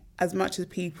think as much as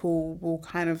people will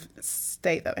kind of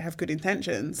state that they have good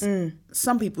intentions,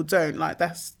 some people don't. Like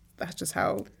that's just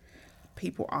how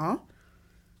people are.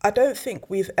 I don't think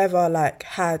we've ever like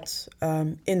had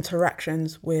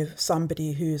interactions with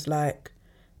somebody who's like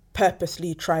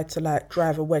purposely tried to like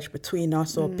drive a wedge between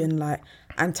us or been like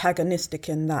antagonistic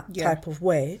in that type of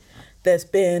way. There's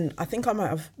been, I think I might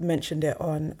have mentioned it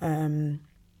on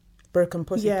Broken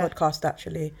Pussy podcast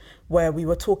actually, where we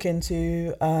were talking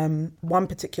to one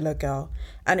particular girl,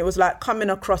 and it was like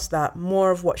coming across that more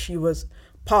of what she was,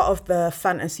 part of the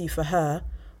fantasy for her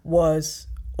was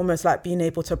almost like being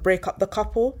able to break up the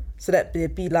couple, so that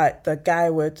it'd be like the guy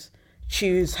would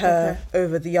choose her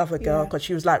over the other girl, because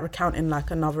she was like recounting like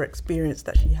another experience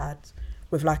that she had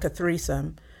with like a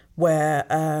threesome where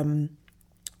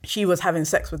she was having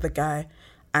sex with the guy,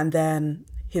 and then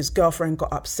his girlfriend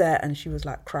got upset and she was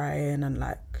like crying and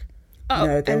like, you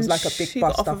know, there was like a big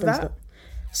bust up and stuff.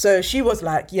 So she was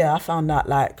like, yeah, I found that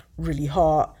like really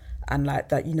hot, and like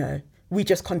that, you know, we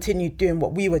just continued doing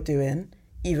what we were doing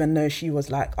even though she was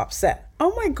like upset.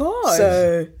 Oh my God.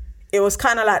 So it was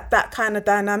kind of like that kind of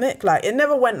dynamic. Like it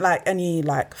never went like any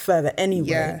like further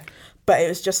anyway, but it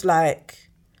was just like,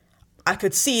 I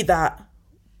could see that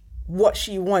what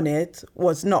she wanted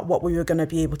was not what we were going to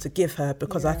be able to give her,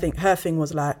 because I think her thing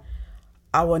was like,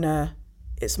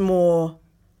 it's more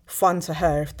fun to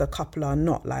her if the couple are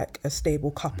not like a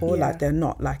stable couple, like they're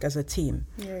not like as a team.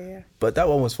 But that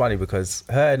one was funny because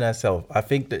her and herself, I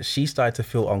think that she started to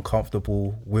feel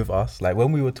uncomfortable with us. Like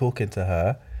when we were talking to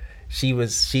her, she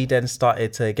then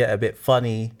started to get a bit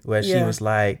funny where she was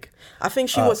like, I think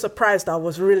she was surprised I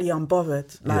was really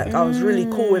unbothered. Like I was really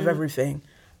cool with everything.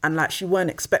 And like she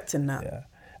weren't expecting that. Yeah.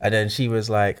 And then she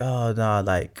was like, oh no,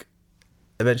 like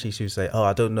eventually she would say, oh,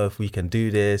 I don't know if we can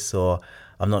do this, or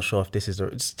I'm not sure if this is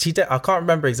I can't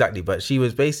remember exactly, but she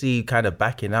was basically kind of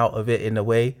backing out of it in a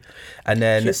way. And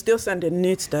then she was still sending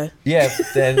nudes though. Yeah,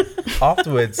 then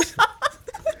afterwards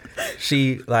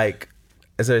she like,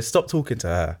 as I stopped talking to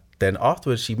her, then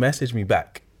afterwards she messaged me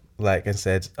back like and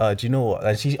said, do you know what?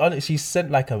 And she sent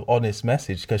like an honest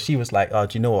message, because she was like, do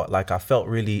you know what? Like I felt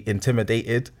really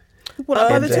intimidated. What,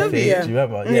 by the two of you? Do you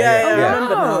remember? I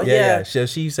remember now. Yeah. So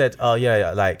she said,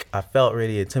 like I felt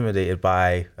really intimidated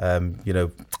by,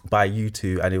 by you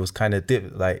two, and it was kind of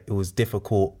it was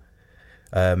difficult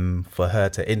for her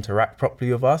to interact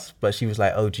properly with us. But she was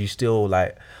like, oh, do you still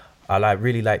like? I like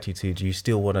really liked you two. Do you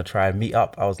still want to try and meet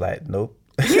up? I was like, nope.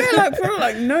 Yeah, like for real,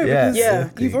 like no, because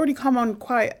exactly. You've already come on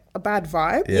quite a bad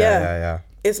vibe. Yeah.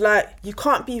 It's like you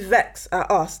can't be vexed at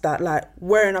us that like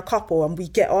we're in a couple and we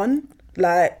get on.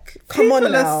 Like, come people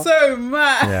on now. People are so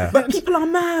mad. Yeah. But people are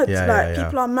mad.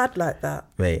 People are mad like that.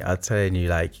 Mate, I'm telling you,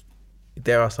 like,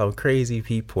 there are some crazy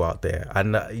people out there.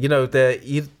 And,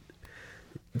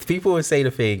 people would say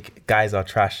the thing, guys are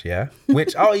trash, yeah?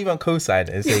 Which I'll even co-sign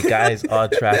and say guys are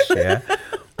trash, yeah?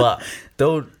 But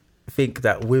don't think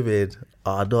that women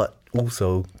are not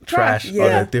also trash on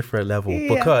a different level.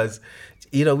 Because,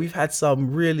 we've had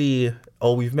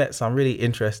we've met some really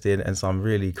interesting and some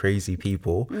really crazy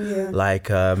people. Like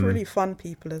really fun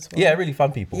people as well. Yeah, really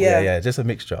fun people. Yeah, just a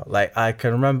mixture. Like I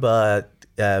can remember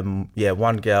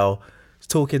one girl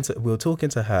we were talking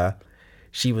to her.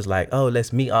 She was like, oh,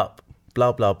 let's meet up,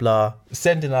 blah blah blah,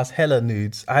 sending us hella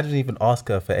nudes. I didn't even ask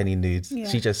her for any nudes.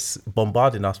 She just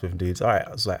bombarded us with nudes. All right,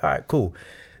 I was like, all right, cool.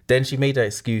 Then she made an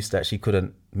excuse that she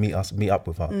couldn't meet up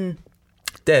with her.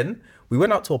 Then we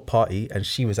went out to a party and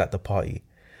she was at the party.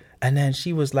 And then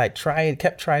she was like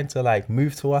kept trying to like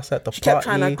move to us at the party. She kept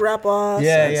trying to grab us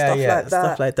and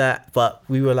stuff like that. But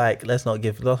we were like, I'm not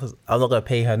going to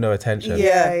pay her no attention.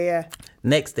 Yeah.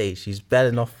 Next day, she's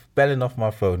belling off my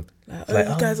phone. Like,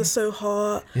 you guys are so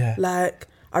hot. Yeah. Like,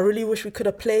 I really wish we could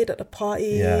have played at the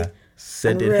party. Yeah.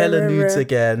 Sending hella nudes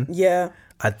again. Yeah.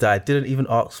 I didn't even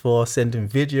ask for, sending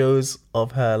videos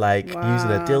of her like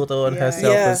using a dildo on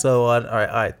herself and so on. All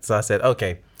right. So I said,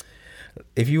 okay,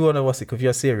 if you want to, if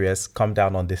you're serious, come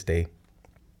down on this day.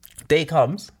 Day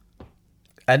comes,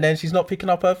 and then she's not picking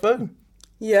up her phone.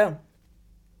 Yeah.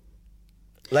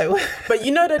 Like what? But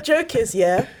the joke is,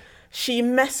 she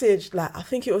messaged like, I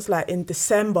think it was like in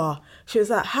December. She was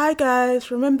like, hi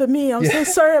guys, remember me? I'm so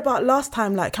sorry about last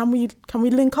time. Like, can we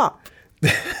link up? Do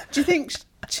you think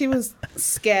she was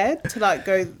scared to like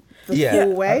go the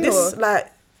full way?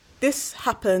 This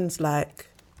happens, like,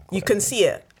 you can see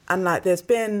it. And like, there's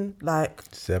been like,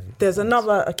 several. There's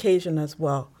another occasion as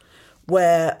well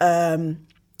where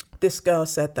this girl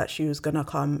said that she was going to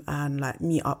come and like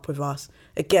meet up with us.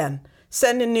 Again,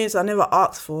 sending news I never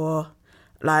asked for,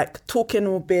 like talking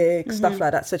all big, stuff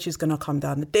like that. Said she's going to come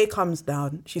down. The day comes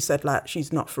down, she said like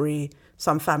she's not free.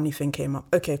 Some family thing came up.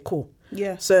 Okay, cool.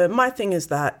 Yeah. So my thing is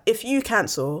that if you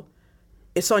cancel,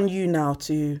 it's on you now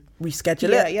to reschedule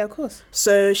it. Yeah, of course.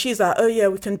 So she's like, oh yeah,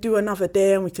 we can do another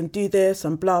day and we can do this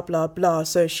and blah, blah, blah.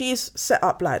 So she's set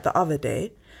up like the other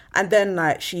day and then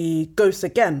like she ghosts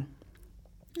again.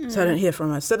 So I don't hear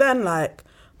from her. So then like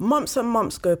months and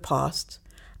months go past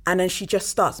and then she just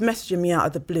starts messaging me out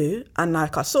of the blue. And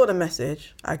like I saw the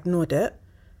message, I ignored it.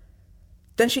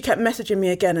 Then she kept messaging me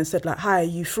again and said like, hi, are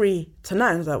you free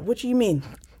tonight? I was like, what do you mean?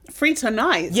 Free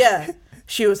tonight? Yeah.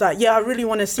 She was like, yeah, I really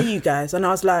want to see you guys. And I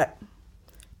was like,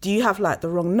 do you have like the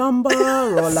wrong number?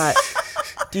 Or like,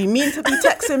 do you mean to be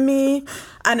texting me?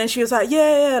 And then she was like,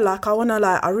 yeah, like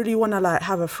I really want to like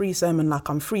have a threesome and like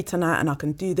I'm free tonight and I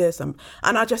can do this. And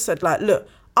I just said like, look,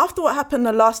 after what happened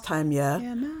the last time,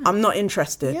 no. I'm not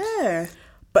interested. Yeah.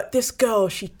 But this girl,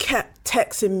 she kept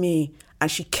texting me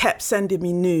and she kept sending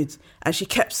me nudes and she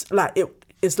kept like,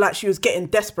 it's like she was getting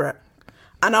desperate.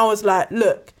 And I was like,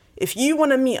 look, if you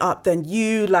want to meet up, then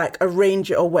you like arrange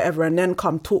it or whatever and then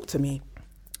come talk to me.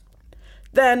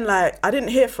 Then like, I didn't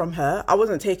hear from her. I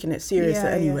wasn't taking it serious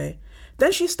anyway. Yeah.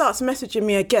 Then she starts messaging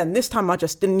me again. This time I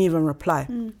just didn't even reply.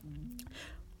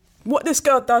 What this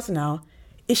girl does now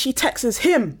is she texts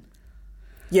him.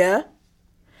 Yeah?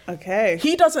 Okay.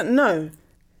 He doesn't know.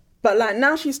 But like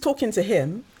now she's talking to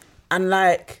him and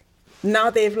like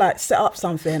now they've like set up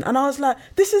something. And I was like,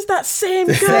 this is that same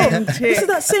girl. This is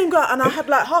that same girl. And I had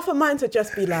like half a mind to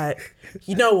just be like,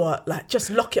 you know what? Like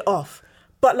just lock it off.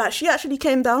 But like she actually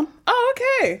came down. Oh,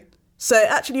 okay. So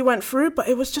it actually went through, but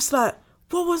it was just like,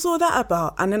 what was all that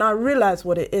about? And then I realised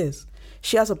what it is.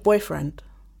 She has a boyfriend.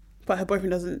 But her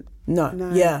boyfriend doesn't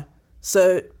No. Yeah.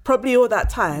 So probably all that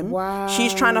time, wow.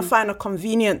 she's trying to find a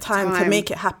convenient time to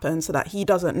make it happen so that he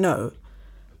doesn't know.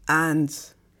 And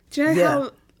do you know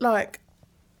how, like,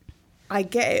 I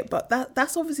get it, but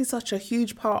that's obviously such a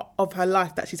huge part of her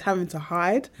life that she's having to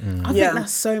hide. I think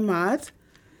that's so mad.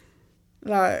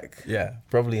 Like, yeah,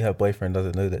 probably her boyfriend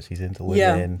doesn't know that she's into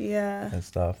women and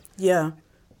stuff. Yeah.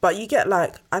 But you get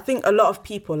like, I think a lot of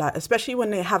people, like, especially when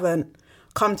they haven't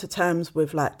come to terms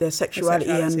with like their sexuality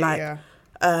and like,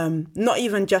 not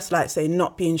even just like say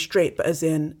not being straight, but as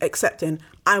in accepting,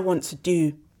 I want to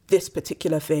do this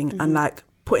particular thing and like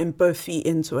putting both feet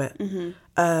into it.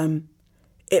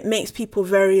 It makes people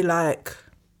very like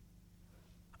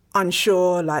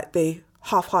unsure, like they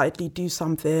half-heartedly do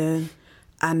something.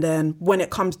 And then when it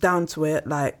comes down to it,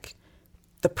 like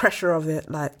the pressure of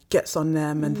it like gets on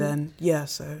them and then,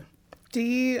 so. Do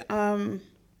you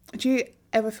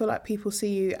ever feel like people see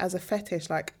you as a fetish,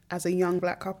 like as a young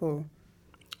black couple?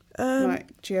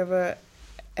 Like, do you ever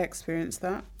experience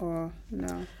that or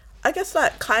no? I guess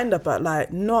like kind of, but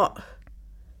like not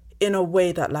in a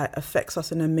way that like affects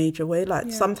us in a major way.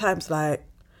 Like sometimes like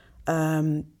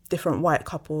different white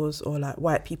couples or like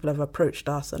white people have approached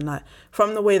us and like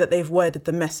from the way that they've worded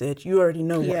the message, you already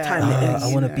know what time it is.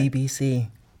 I want a BBC.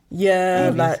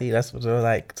 Yeah. BBC, like, that's what they're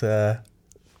like to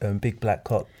Big Black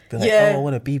Cock. They're like, I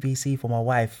want a BBC for my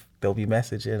wife. They'll be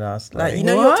messaging us. Like you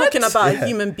know, you're talking about a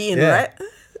human being, right?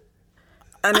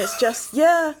 And it's just,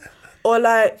 Or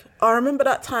like, I remember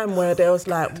that time where there was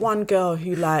like one girl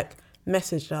who like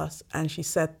messaged us and she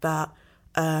said that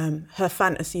her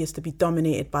fantasy is to be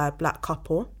dominated by a black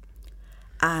couple.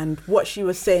 And what she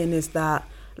was saying is that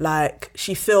like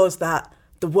she feels that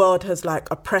the world has like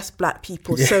oppressed black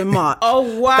people so much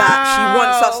that she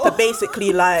wants us to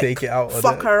basically like take it out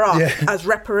fuck her up as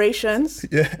reparations.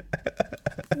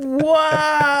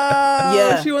 Wow.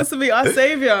 Yeah. She wants to be our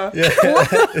savior.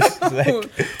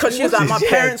 Because she was like, my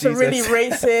parents are really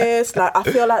racist. Like, I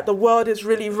feel like the world is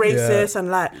really racist. And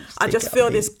like, I just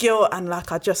feel this guilt. And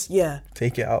like, I just,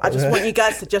 take it out. I just want you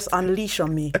guys to just unleash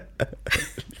on me.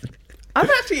 I'm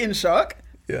actually in shock.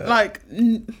 Yeah. Like,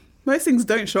 most things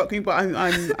don't shock me, but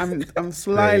I'm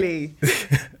slyly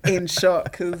in shock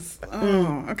because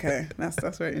okay,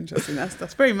 that's very interesting.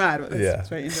 That's very mad, but that's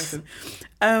very interesting.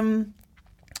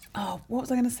 What was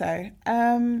I going to say?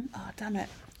 Oh, damn it.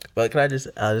 But can I just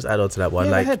add on to that one?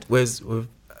 Yeah, like,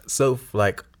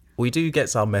 like we do get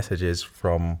some messages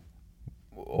from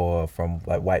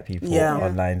like white people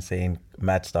online saying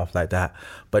mad stuff like that.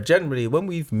 But generally, when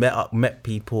we've met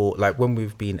people, like when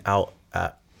we've been out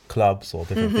at clubs or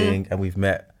different thing, and we've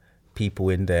met people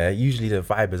in there, usually the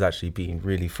vibe has actually been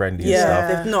really friendly and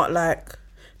stuff. They've not like.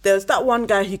 There's that one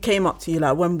guy who came up to you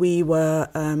like when we were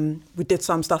we did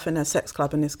some stuff in a sex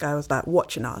club and this guy was like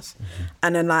watching us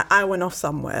and then like I went off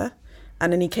somewhere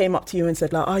and then he came up to you and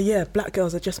said like, oh yeah, black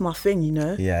girls are just my thing, you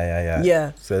know?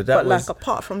 Yeah. So that but like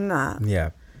apart from that,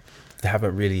 they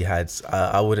haven't really had,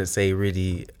 I wouldn't say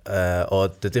really, or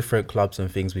the different clubs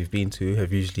and things we've been to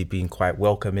have usually been quite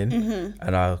welcoming.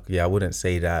 And I wouldn't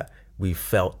say that we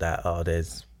felt that,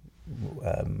 there's,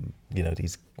 you know,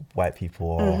 these white people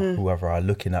or whoever are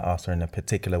looking at us or in a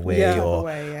particular way or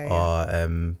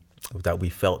that we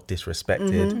felt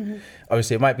disrespected.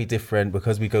 Obviously it might be different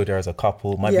because we go there as a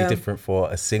couple. It might be different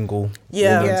for a single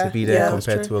woman to be there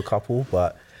compared to a couple,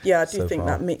 but I do think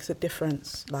that makes a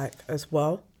difference, like, as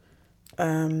well.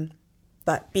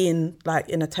 Like being like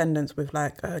in attendance with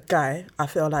like a guy, I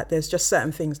feel like there's just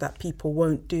certain things that people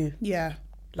won't do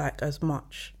like as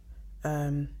much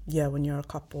when you're a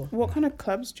couple. What kind of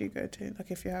clubs do you go to, like,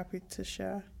 if you're happy to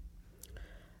share?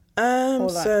 Or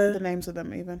like the names of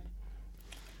them even?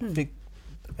 Good.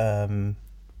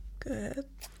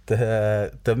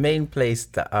 The main place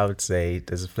that I would say,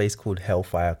 there's a place called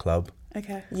Hellfire Club.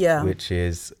 Okay. Yeah. Which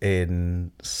is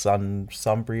in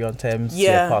Sunbury on Thames,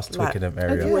 past Twickenham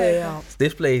area. Way out.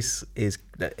 This place is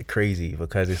crazy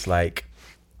because it's like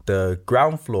the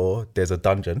ground floor, there's a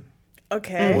dungeon.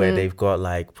 Okay. Where they've got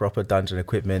like proper dungeon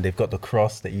equipment. They've got the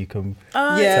cross that you can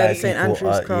St.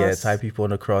 Andrew's cross. tie people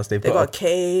on the cross. They've got a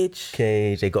cage.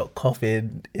 They got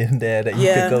coffin in there that you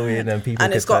can go in and people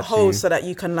and can it's got touch holes you. so that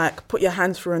you can like put your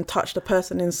hands through and touch the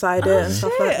person inside it and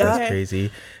stuff like that. That's crazy.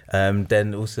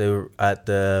 Then also at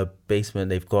the basement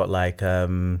they've got like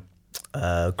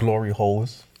glory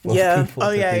holes for people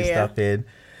to do stuff in.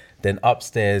 Then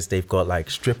upstairs they've got like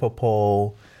stripper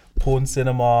pole, porn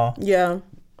cinema.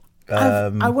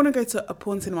 I want to go to a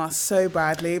porn cinema so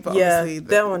badly, but obviously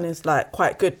that one is like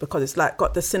quite good because it's like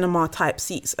got the cinema type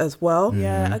seats as well.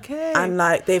 Okay. And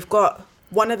like they've got,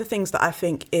 one of the things that I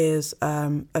think is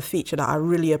a feature that I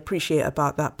really appreciate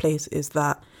about that place is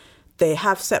that they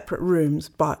have separate rooms,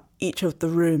 but each of the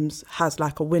rooms has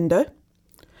like a window.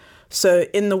 So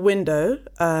in the window,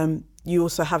 you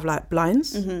also have like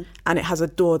blinds and it has a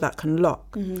door that can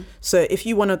lock. So if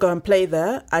you want to go and play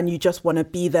there and you just want to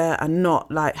be there and not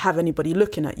like have anybody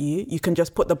looking at you, you can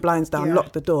just put the blinds down,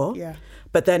 lock the door.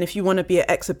 But then if you want to be an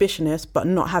exhibitionist but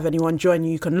not have anyone join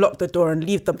you, you can lock the door and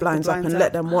leave the blinds up and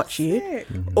let them watch you.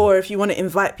 Or if you want to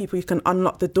invite people, you can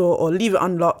unlock the door or leave it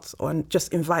unlocked and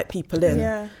just invite people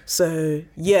in. So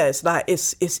it's like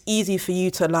it's easy for you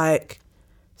to like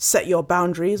set your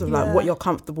boundaries of like what you're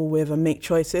comfortable with and make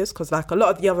choices, because like a lot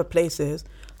of the other places,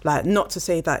 like, not to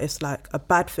say that it's like a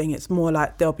bad thing, it's more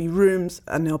like there'll be rooms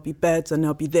and there'll be beds and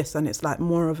there'll be this, and it's like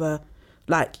more of a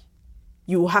like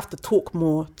you will have to talk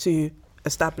more to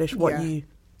establish what you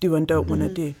do and don't want to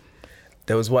do.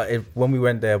 There was when we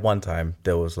went there one time,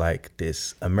 there was like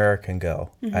this American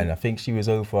girl and I think she was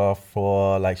over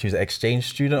for like, she was an exchange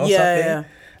student or something.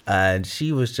 And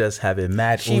she was just having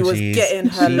mad orgies. She was getting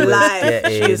her life.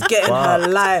 She was getting her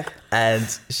life.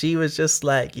 And she was just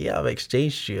like, I'm an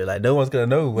exchange student. Like, no one's going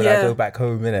to know when I go back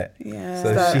home, innit?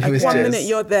 So she was one minute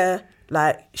you're there,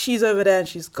 like, she's over there and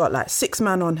she's got like 6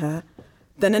 men on her.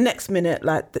 Then the next minute,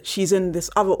 like, she's in this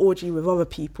other orgy with other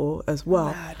people as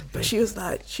well. But she was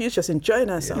like, she was just enjoying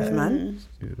herself, man.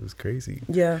 It was crazy.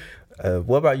 Yeah.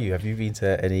 What about you? Have you been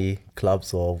to any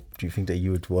clubs, or do you think that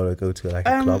you would want to go to like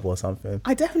a club or something?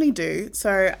 I definitely do.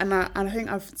 So, and I think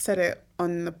I've said it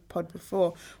on the pod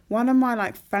before. One of my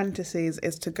like fantasies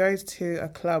is to go to a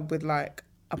club with like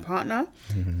a partner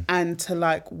and to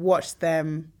like watch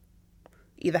them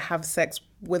either have sex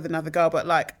with another girl, but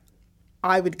like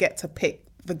I would get to pick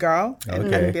the girl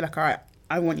and be like, all right,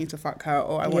 I want you to fuck her,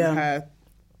 or I want her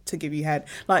to give you head.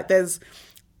 Like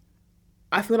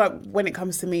I feel like when it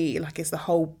comes to me, like it's the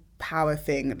whole power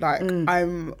thing. Like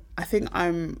I think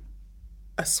I'm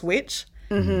a switch,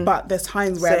 but there's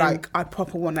times where like I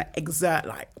proper want to exert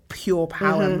like pure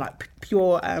power and like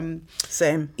pure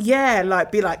same. Yeah,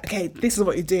 like be like, okay, this is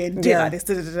what you're doing. Do it like this.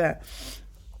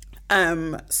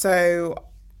 So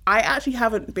I actually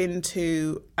haven't been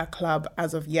to a club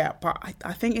as of yet, but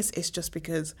I think it's just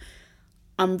because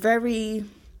I'm very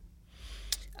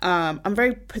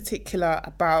particular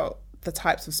about the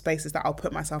types of spaces that I'll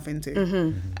put myself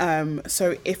into.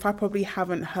 So if I probably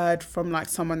haven't heard from like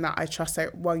someone that I trust, say,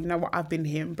 well, you know what, I've been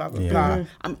here and blah, blah, blah,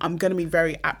 I'm going to be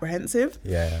very apprehensive.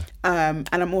 And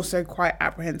I'm also quite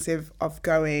apprehensive of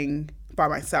going by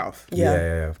myself.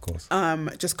 Yeah, of course.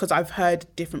 Just because I've heard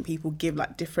different people give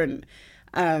like different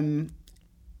things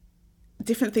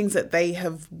that they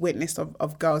have witnessed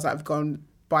of girls that have gone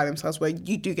by themselves, where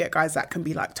you do get guys that can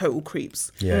be like total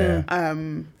creeps. So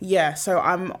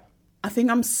I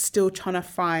think I'm still trying to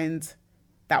find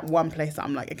that one place that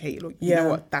I'm like, okay, look, you know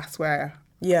what, that's where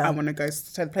I want to go.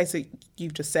 So the place that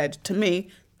you've just said, to me,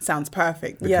 sounds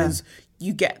perfect because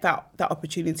you get that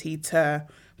opportunity to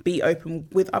be open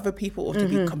with other people or to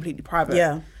be completely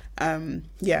private.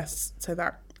 Yes, so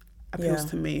that appeals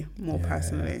to me more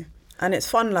personally. And it's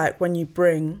fun, like when you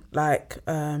bring like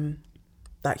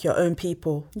your own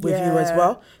people with you as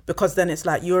well, because then it's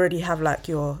like you already have like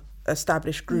your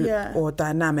established group or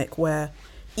dynamic where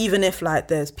even if like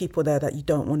there's people there that you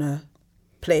don't want to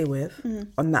play with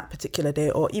on that particular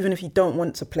day, or even if you don't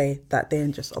want to play that day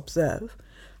and just observe,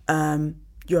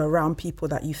 you're around people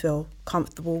that you feel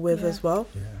comfortable with as well.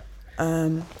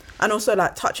 And also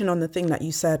like touching on the thing that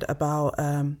you said about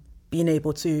being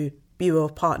able to be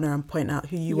with a partner and point out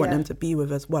who you want them to be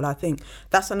with as well. I think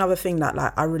that's another thing that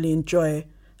like I really enjoy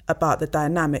about the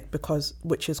dynamic, because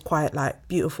which is quite like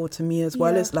beautiful to me as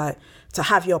well, is like to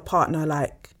have your partner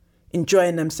like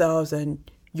enjoying themselves and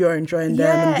you're enjoying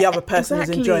them and the other person is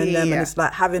enjoying them, and it's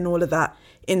like having all of that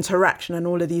interaction and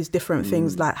all of these different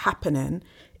things like happening.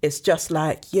 It's just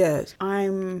like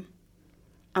I'm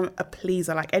a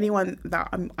pleaser. Like anyone that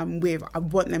I'm with, I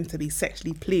want them to be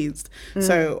sexually pleased.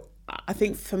 So I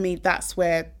think for me that's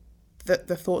where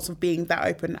the thoughts of being that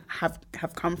open have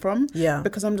come from.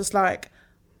 Because I'm just like,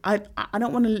 I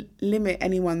don't want to limit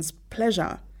anyone's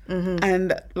pleasure.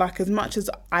 And like as much as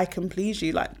I can please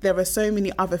you, like there are so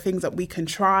many other things that we can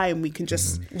try and we can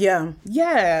just because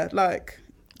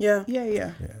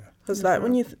like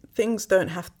when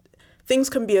things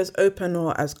can be as open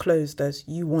or as closed as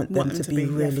you want them to be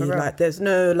really. Like there's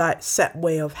no like set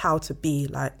way of how to be.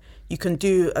 Like you can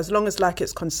do, as long as like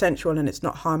it's consensual and it's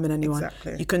not harming anyone,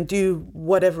 you can do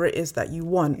whatever it is that you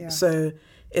want. So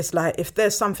it's like if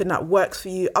there's something that works for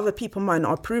you, other people might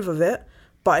not approve of it,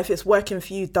 but if it's working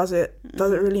for you, does it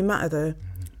really matter though?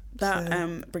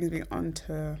 That brings me on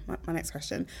to my next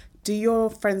question. Do your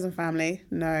friends and family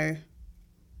know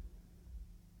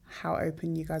how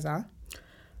open you guys are?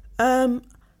 I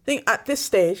think at this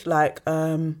stage, like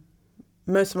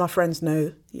most of my friends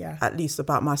know at least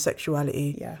about my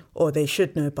sexuality, or they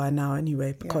should know by now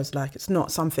anyway, because like it's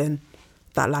not something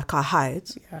that like I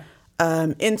hide.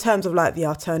 In terms of like the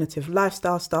alternative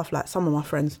lifestyle stuff, like some of my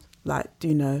friends like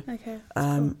do know. Cool.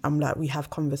 I'm like, we have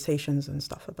conversations and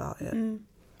stuff about it.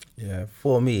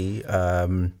 For me,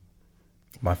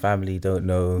 my family don't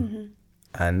know,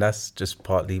 and that's just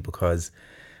partly because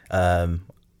I'm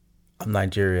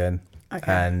Nigerian,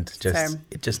 and just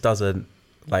it just doesn't,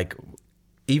 like,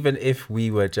 even if we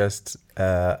were just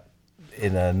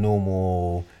in a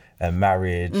normal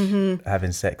marriage,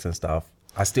 having sex and stuff,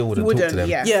 I still wouldn't talk to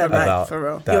them about for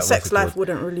real. Your sex life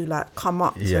wouldn't really like come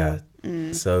up to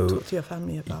so talk to your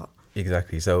family about.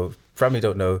 Exactly. So family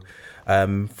don't know.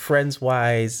 Friends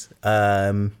wise,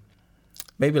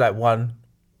 maybe like one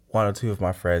or two of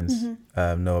my friends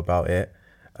know about it.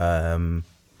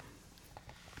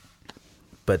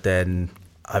 But then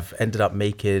I've ended up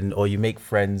making, or you make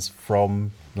friends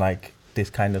from like this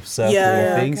kind of circle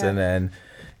of things, and then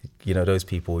you know those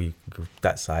people,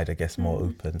 that side I guess more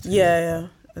open to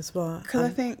as well. Because I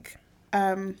think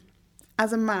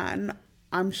as a man,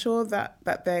 I'm sure that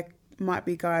there might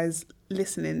be guys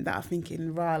listening that are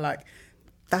thinking, right, like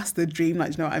that's the dream,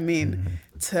 like, you know what I mean,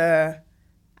 to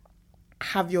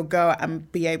have your go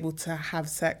and be able to have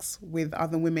sex with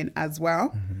other women as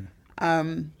well.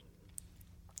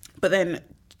 But then,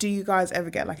 do you guys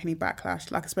ever get like any backlash,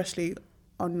 like especially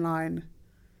online?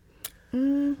 Or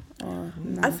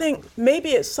no? I think maybe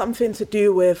it's something to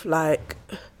do with like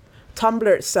Tumblr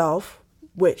itself,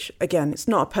 which again, it's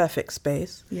not a perfect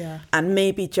space. And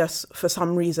maybe just for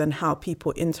some reason how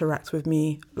people interact with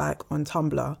me like on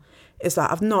Tumblr is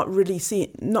that I've not really seen,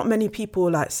 not many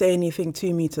people like say anything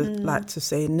to me to like to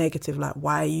say negative, like,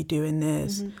 why are you doing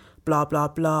this? Blah, blah,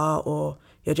 blah. Or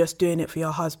you're just doing it for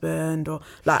your husband, or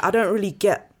like, I don't really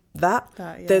get that.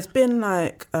 There's been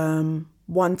like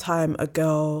one time a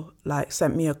girl like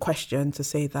sent me a question to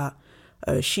say that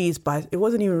she's it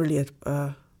wasn't even really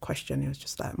a question, it was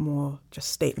just like more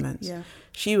just statements.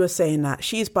 She was saying that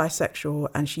she's bisexual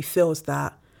and she feels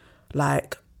that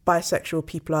like bisexual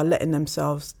people are letting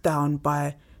themselves down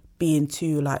by being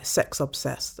too like sex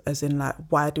obsessed, as in like,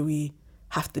 why do we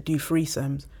have to do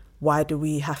threesomes? Why do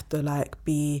we have to like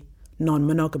be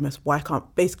non-monogamous? Why can't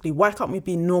we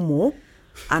be normal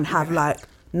and have like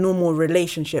normal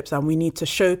relationships? And we need to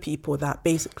show people that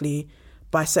basically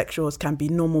bisexuals can be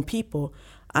normal people.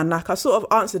 And like I sort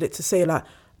of answered it to say like,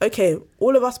 okay,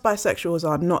 all of us bisexuals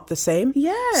are not the same.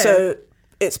 So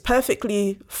it's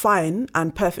perfectly fine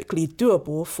and perfectly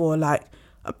doable for like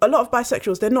a lot of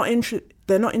bisexuals. They're not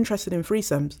interested in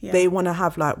threesomes. They want to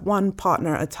have like one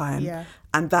partner at a time,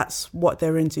 and that's what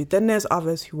they're into. Then there's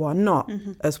others who are not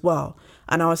as well.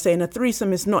 And I was saying a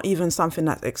threesome is not even something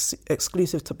that's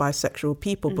exclusive to bisexual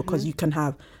people, because you can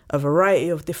have a variety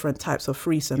of different types of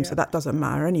threesomes, so that doesn't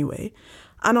matter anyway.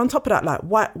 And on top of that, like,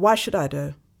 why should I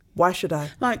do? Why should I?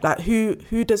 Like who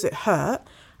does it hurt?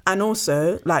 And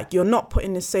also, like, you're not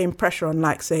putting the same pressure on,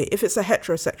 like, say, if it's a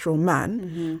heterosexual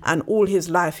man and all his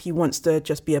life he wants to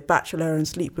just be a bachelor and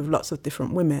sleep with lots of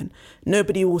different women,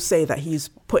 nobody will say that he's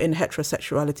putting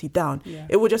heterosexuality down. Yeah.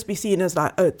 It will just be seen as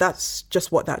like, oh, that's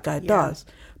just what that guy does.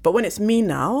 But when it's me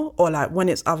now, or like when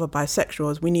it's other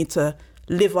bisexuals, we need to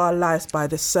live our lives by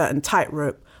this certain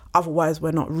tightrope. Otherwise,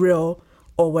 we're not real,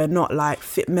 or we're not like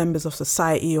fit members of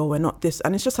society, or we're not this.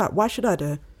 And it's just like, why should I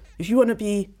do? If you want to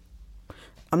be,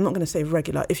 I'm not going to say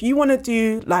regular. If you want to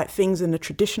do like things in a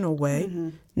traditional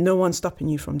way, no one's stopping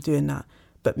you from doing that.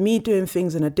 But me doing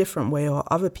things in a different way, or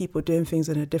other people doing things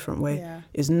in a different way,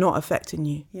 is not affecting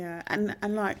you. Yeah, and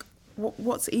like,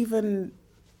 what's even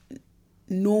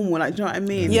normal? Like, do you know what I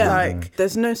mean? Yeah, like,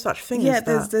 there's no such thing as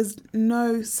that. There's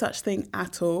no such thing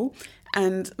at all.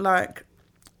 And like,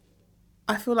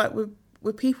 I feel like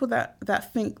with people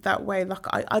that think that way, like,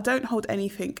 I don't hold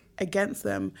anything against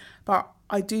them, but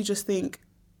I do just think,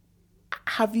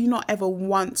 have you not ever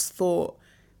once thought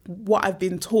what I've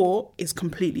been taught is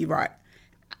completely right?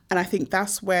 And I think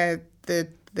that's where the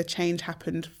change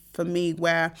happened for me,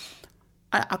 where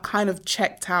I kind of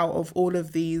checked out of all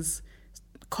of these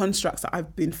constructs that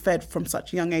I've been fed from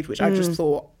such a young age, which I just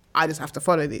thought, I just have to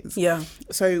follow these. Yeah.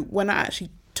 So when I actually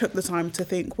took the time to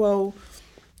think, well,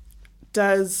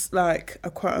 does like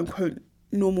a quote unquote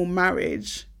normal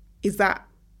marriage, is that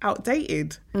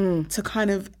outdated to kind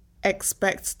of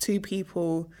expect two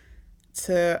people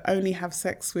to only have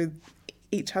sex with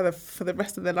each other for the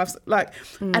rest of their lives? Like,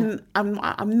 and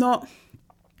I'm not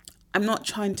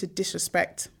trying to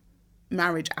disrespect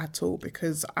marriage at all,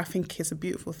 because I think it's a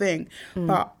beautiful thing,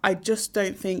 but I just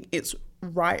don't think it's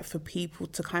right for people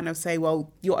to kind of say,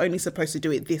 well, you're only supposed to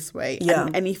do it this way,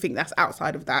 and anything that's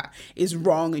outside of that is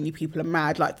wrong and you people are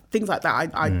mad. Like, things like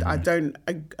that I don't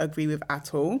agree with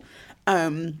at all.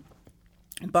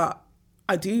 But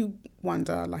I do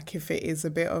wonder, like, if it is a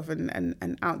bit of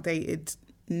an outdated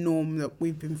norm that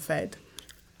we've been fed.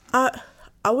 I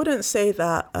wouldn't say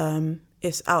that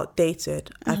it's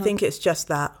outdated. I think it's just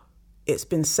that it's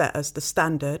been set as the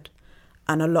standard,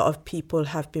 and a lot of people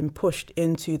have been pushed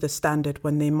into the standard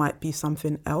when they might be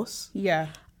something else. Yeah.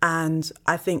 And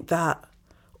I think that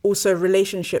also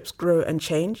relationships grow and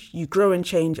change. You grow and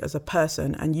change as a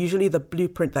person, and usually the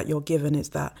blueprint that you're given is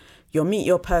that you'll meet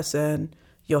your person,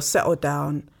 you'll settle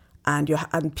down,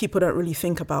 and people don't really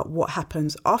think about what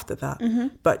happens after that.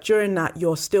 But during that,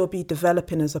 you'll still be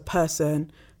developing as a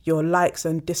person. Your likes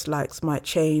and dislikes might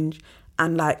change.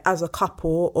 And like, as a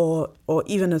couple, or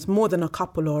even as more than a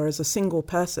couple, or as a single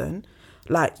person,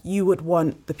 like, you would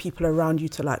want the people around you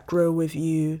to like grow with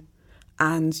you,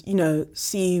 and, you know,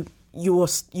 see you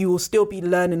will still be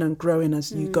learning and growing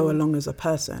as you go along as a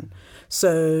person.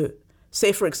 So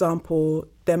say, for example,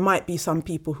 there might be some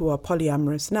people who are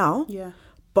polyamorous now,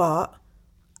 but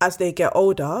as they get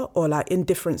older, or like in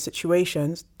different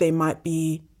situations, they might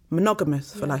be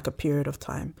monogamous for like a period of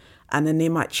time, and then they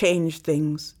might change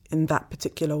things in that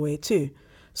particular way too.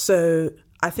 So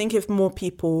I think if more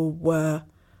people were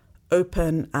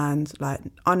open and like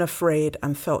unafraid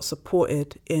and felt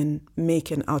supported in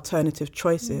making alternative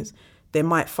choices, they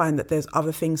might find that there's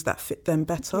other things that fit them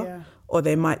better, or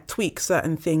they might tweak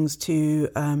certain things to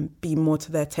be more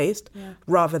to their taste,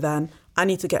 rather than, I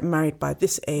need to get married by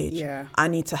this age, I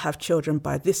need to have children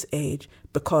by this age,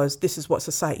 because this is what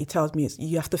society tells me.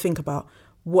 You have to think about,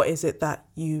 what is it that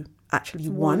you actually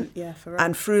want?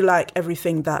 And through like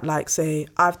everything that, like, say,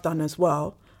 I've done as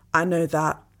well, I know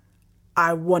that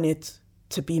I wanted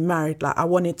to be married. Like, I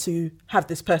wanted to have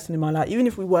this person in my life, even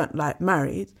if we weren't like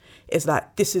married. It's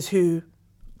like, this is who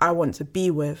I want to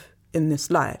be with in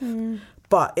this life.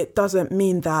 But it doesn't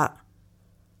mean that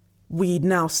we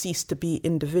now cease to be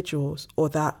individuals, or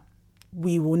that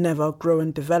we will never grow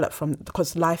and develop from,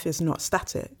 because life is not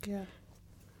static.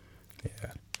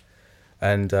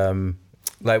 And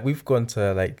like, we've gone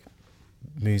to like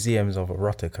museums of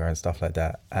erotica and stuff like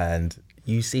that, and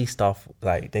you see stuff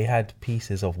like, they had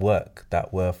pieces of work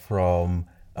that were from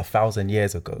 1,000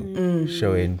 years ago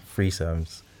showing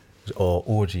threesomes or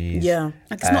orgies. Like,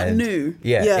 it's not new.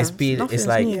 It's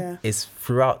like it's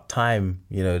throughout time,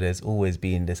 you know, there's always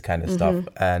been this kind of stuff.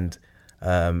 And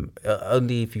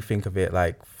only if you think of it,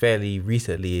 like, fairly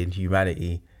recently in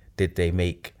humanity did they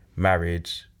make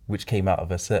marriage, which came out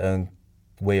of a certain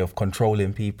way of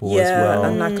controlling people as well,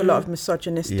 and like a lot of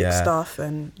misogynistic stuff,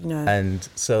 and, you know, and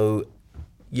so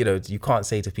you know, you can't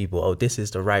say to people, oh, this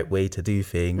is the right way to do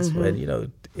things, when, you know,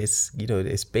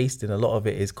 it's based in, a lot of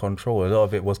it is control. A lot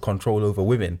of it was control over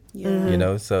women, you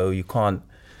know, so you can't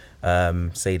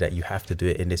say that you have to do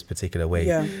it in this particular way.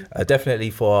 Definitely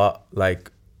for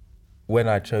like when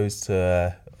I chose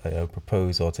to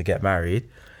propose or to get married,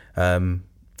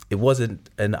 it wasn't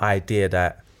an idea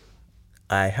that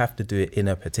I have to do it in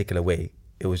a particular way.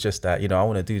 It was just that, you know, I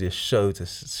want to do this show to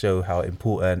show how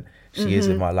important she is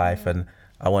in my life, and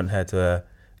I want her to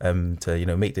you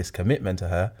know, make this commitment to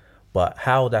her. But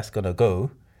how that's gonna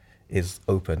go is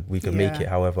open. We can make it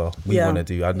however we want to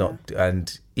do.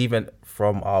 And even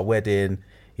from our wedding,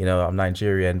 you know, I'm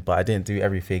Nigerian, but I didn't do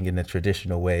everything in the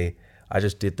traditional way. I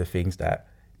just did the things that,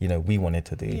 you know, we wanted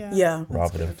to do,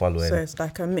 rather than following. So it's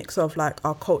like a mix of like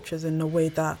our cultures in the way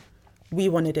that we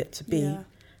wanted it to be,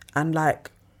 and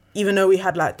like, even though we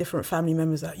had like different family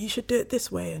members that you should do it this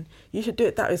way and you should do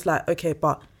it that way, it's like, okay,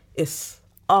 but it's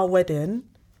our wedding.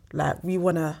 Like, we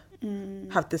want to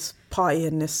have this party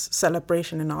and this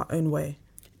celebration in our own way.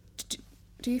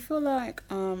 Do you feel like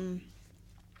a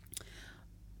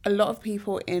lot of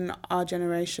people in our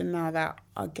generation now that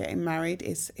are getting married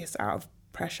is out of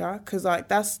pressure? Because like,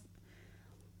 that's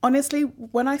honestly,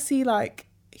 when I see like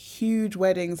huge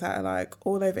weddings that are like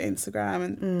all over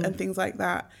Instagram and things like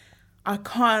that, I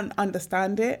can't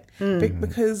understand it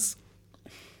because,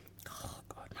 oh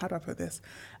God, how do I put this?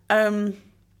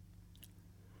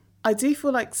 I do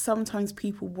feel like sometimes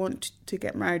people want to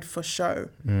get married for show,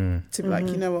 to be like,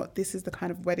 you know what, this is the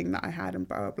kind of wedding that I had and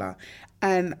blah, blah, blah.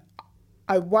 And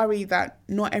I worry that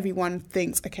not everyone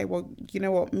thinks, okay, well, you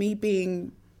know what, me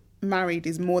being married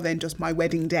is more than just my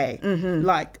wedding day.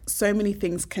 Like, so many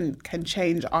things can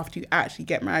change after you actually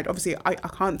get married. Obviously, I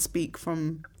can't speak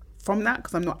from that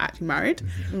because I'm not actually married,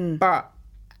 but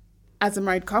as a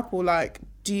married couple, like,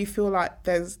 do you feel like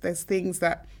there's things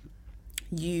that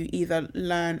you either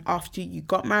learn after you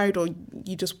got married or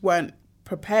you just weren't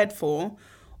prepared for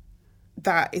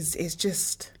that is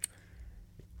just,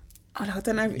 I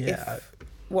don't know if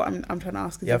what I'm trying to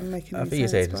ask is even making any sense. I think you're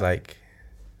saying it's like,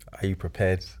 are you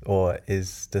prepared, or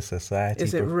is the society?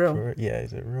 Is it real?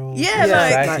 Is it real? Yeah,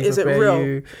 like is it real?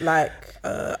 You? Like,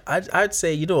 I'd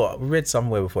say, you know what, we read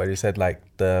somewhere before they said like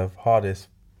the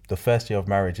first year of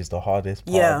marriage is the hardest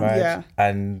part of marriage,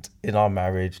 and in our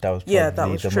marriage that was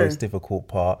probably the most difficult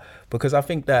part, because I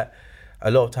think that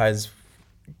a lot of times,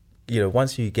 you know,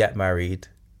 once you get married,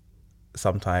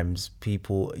 sometimes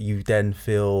you then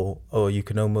feel, or you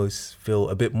can almost feel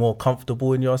a bit more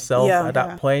comfortable in yourself at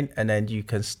that point, and then you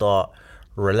can start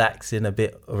relaxing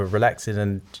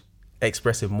and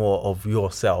expressing more of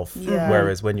yourself.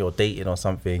 Whereas when you're dating or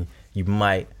something, you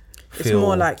might feel, it's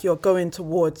more like you're going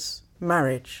towards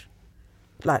marriage.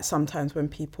 Like, sometimes when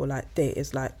people like date,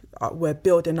 it's like we're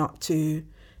building up to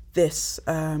this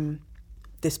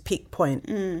this peak point,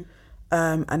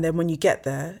 and then when you get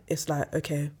there, it's like,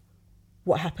 okay,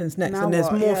 what happens next? Now and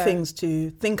there's more things to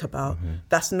think about.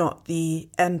 That's not the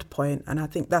end point. And I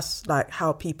think that's like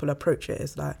how people approach it.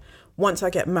 It's like, once I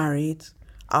get married,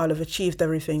 I'll have achieved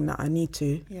everything that I need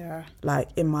to, like,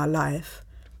 in my life,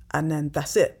 and then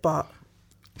that's it. But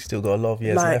you still got a lot of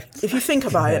years like, left. If you think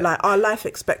about it, like, our life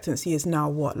expectancy is now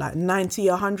what, like 90,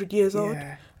 100 years old?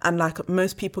 And like,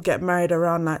 most people get married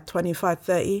around like 25,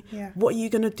 30. What are you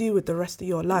going to do with the rest of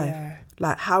your life?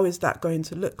 Like, how is that going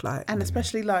to look like? And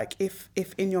especially like if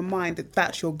in your mind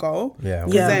that's your goal.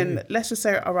 Then let's just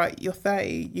say, all right, you're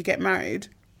 30, you get married.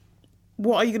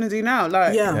 What are you going to do now?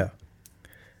 Like,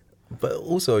 But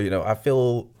also, you know, I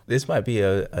feel this might be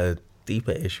a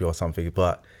deeper issue or something,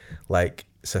 but like,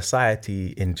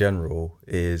 society in general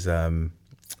is,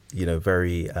 you know,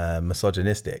 very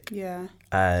misogynistic.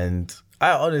 And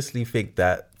I honestly think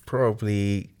that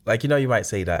probably, like, you know, you might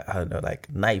say that, I don't know,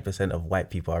 like 90% of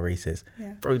white people are racist.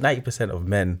 Probably 90% of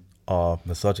men are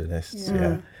misogynists.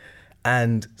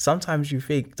 And sometimes you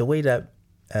think the way that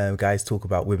guys talk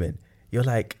about women, you're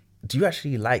like, do you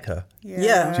actually like her? Do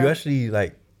you actually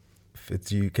like,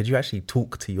 could you actually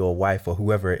talk to your wife or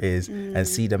whoever it is and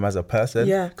see them as a person?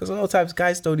 Because a lot of times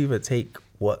guys don't even take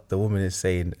what the woman is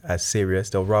saying as serious.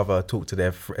 They'll rather talk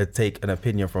to take an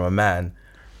opinion from a man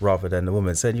rather than the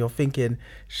woman. So then you're thinking,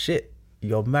 shit,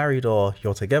 you're married or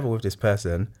you're together with this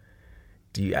person.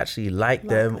 Do you actually like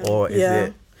them, or is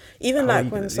it? Even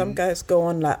like when some guys go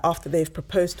on, like, after they've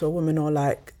proposed to a woman, or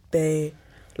like they,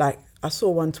 like, I saw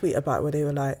one tweet about where they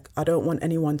were like, I don't want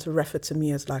anyone to refer to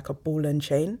me as like a ball and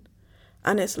chain.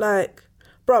 And it's like,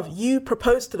 bruv, you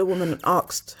proposed to the woman and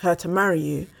asked her to marry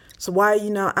you. So why are you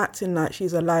now acting like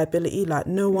she's a liability? Like,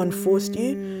 no one forced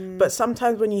you. But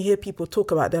sometimes when you hear people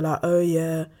talk about it, they're like, oh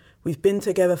yeah, we've been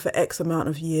together for X amount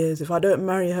of years. If I don't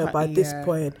marry her by this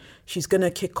point, she's going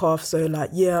to kick off. So like,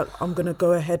 yeah, I'm going to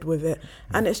go ahead with it.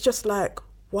 And it's just like,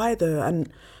 why though?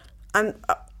 And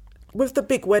with the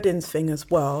big weddings thing as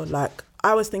well, like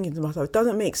I was thinking to myself, it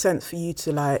doesn't make sense for you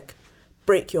to like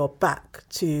break your back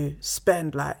to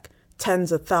spend like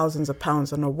tens of thousands of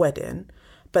pounds on a wedding.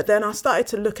 But then I started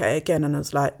to look at it again and I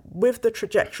was like, with the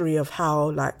trajectory of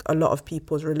how like a lot of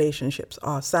people's relationships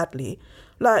are, sadly,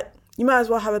 like you might as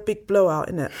well have a big blowout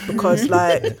in it, because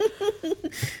like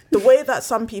the way that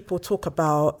some people talk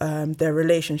about their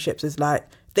relationships is like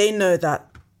they know that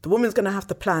the woman's going to have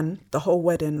to plan the whole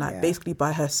wedding like basically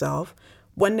by herself.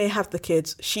 When they have the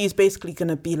kids, she's basically going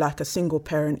to be like a single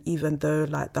parent, even though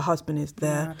like the husband is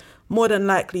there. Yeah. More than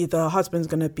likely, the husband's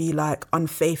going to be like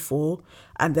unfaithful,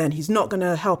 and then he's not going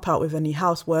to help out with any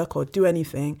housework or do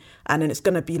anything. And then it's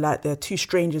going to be like they're two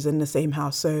strangers in the same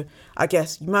house. So I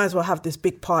guess you might as well have this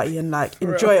big party and like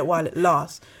enjoy it while it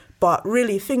lasts. But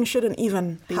really, things shouldn't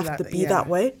even have to be that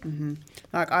way. Mm-hmm.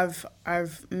 Like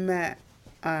I've met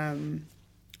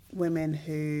women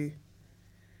who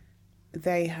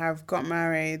they have got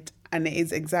married, and it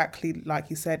is exactly like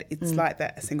you said, it's like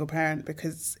they're a single parent,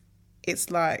 because it's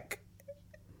like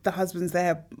the husband's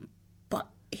there but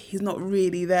he's not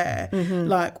really there.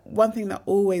 Like one thing that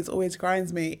always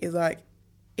grinds me is like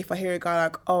if I hear a guy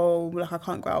like, oh, like I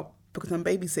can't go out because I'm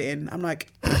babysitting, I'm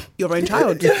like, your own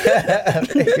child. Sir,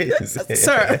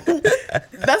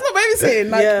 that's not babysitting.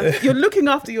 Like you're looking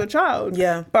after your child.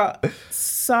 But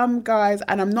some guys,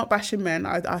 and I'm not bashing men,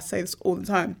 I say this all the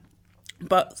time,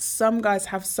 but some guys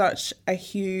have such a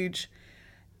huge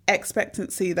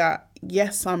expectancy that,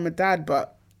 yes, I'm a dad,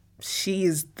 but she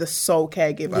is the sole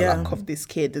caregiver like, of this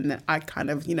kid. And then I kind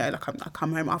of, you know, like I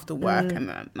come home after work and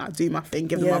I do my thing,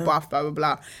 give them a bath, blah, blah,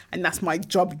 blah. And that's my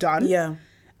job done. Yeah,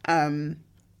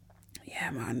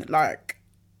 man, like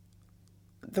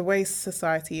the way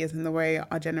society is and the way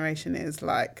our generation is,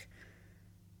 like,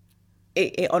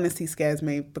 it honestly scares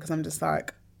me, because I'm just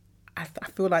like, I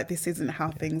feel like this isn't how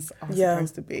things are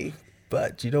supposed to be.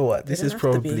 But you know what? This is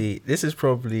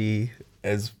probably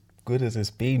as good as it's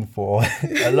been for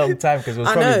a long time, because it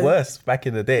was probably worse back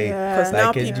in the day. Because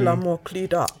now people are more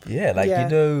clued up. Yeah, like, you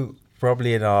know,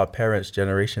 probably in our parents'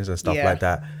 generations and stuff like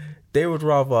that, they would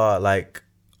rather, like,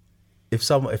 if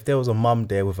there was a mum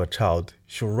there with a child,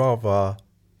 she'll rather...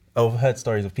 I've heard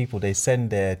stories of people, they send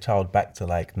their child back to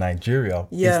like Nigeria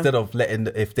instead of letting,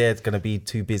 if they're going to be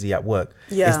too busy at work,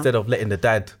 instead of letting the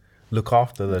dad look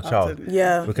after the child.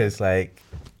 Because like,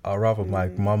 I'd rather my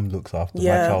mum looks after my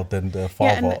child than the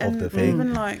father of the thing.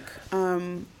 Even like,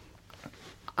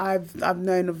 I've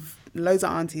known of loads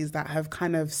of aunties that have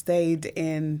kind of stayed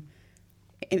in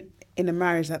a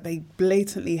marriage that they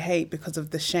blatantly hate because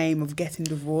of the shame of getting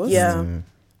divorced. And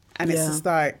it's just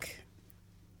like,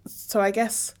 so I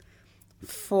guess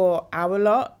for our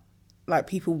lot, like,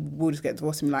 people will just get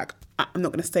divorced and be like, I'm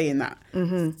not going to stay in that.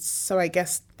 So I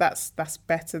guess that's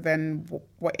better than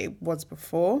what it was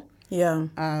before. Because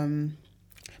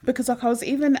like I was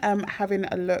even having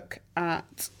a look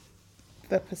at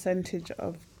the percentage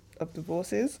of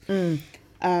divorces.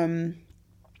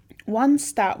 One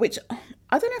stat, which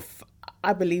I don't know if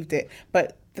I believed it,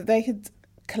 but they had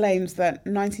claimed that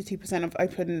 92% of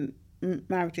open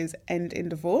marriages end in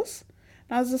divorce.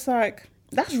 And I was just like,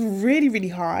 that's really, really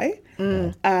high.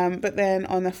 But then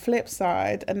on the flip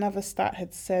side, another stat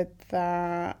had said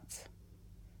that,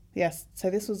 so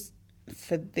this was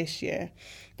for this year,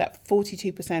 that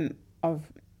 42%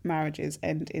 of marriages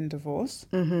end in divorce.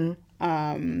 And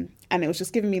it was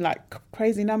just giving me like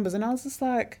crazy numbers. And I was just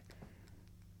like,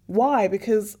 why?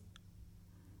 Because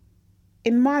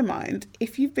in my mind,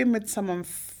 if you've been with someone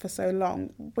for so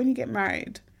long, when you get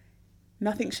married,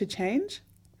 nothing should change.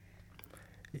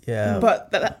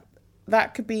 But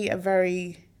that could be a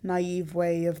very naive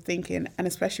way of thinking, and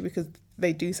especially because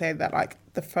they do say that like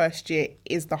the first year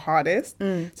is the hardest.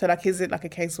 So like, is it like a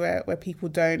case where people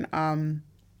don't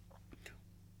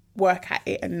work at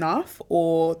it enough,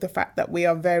 or the fact that we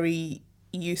are very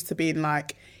used to being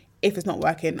like, if it's not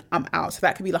working, I'm out. So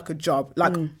that could be like a job.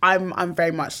 Like I'm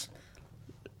very much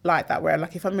like that, where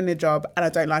like if I'm in a job and I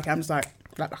don't like it, I'm just like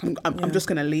I'm just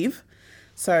gonna leave.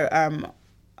 So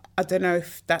I don't know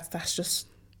if that's just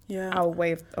our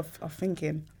way of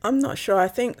thinking. I'm not sure. I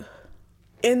think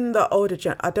in the older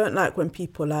I don't like when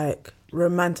people like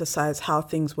romanticize how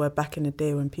things were back in the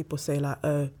day, when people say like,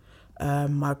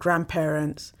 my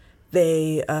grandparents,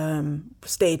 they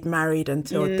stayed married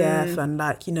until death, and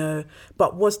like, you know,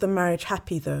 but was the marriage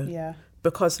happy though?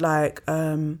 Because like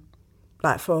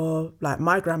for like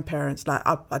my grandparents, like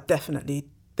I definitely,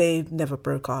 they never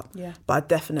broke up, but I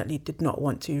definitely did not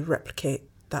want to replicate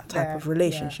that type of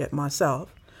relationship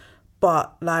myself.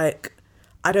 But like,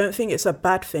 I don't think it's a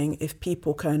bad thing if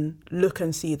people can look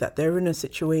and see that they're in a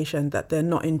situation that they're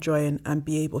not enjoying and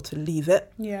be able to leave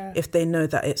it if they know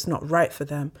that it's not right for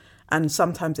them. And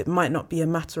sometimes it might not be a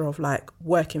matter of like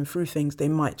working through things. They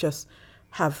might just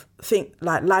think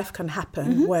like life can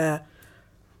happen where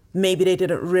maybe they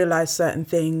didn't realize certain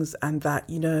things, and that,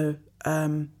 you know,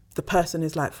 the person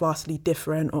is like vastly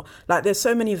different, or like there's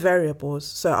so many variables.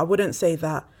 So I wouldn't say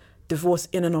that divorce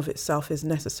in and of itself is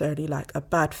necessarily like a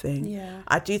bad thing. Yeah.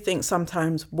 I do think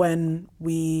sometimes when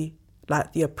we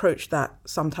like the approach that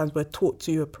sometimes we're taught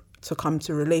to come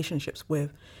to relationships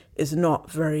with is not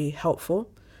very helpful.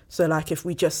 So like if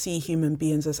we just see human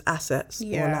beings as assets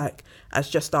or like as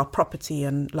just our property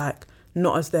and like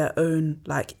not as their own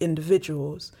like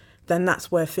individuals, then that's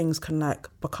where things can like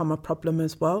become a problem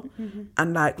as well.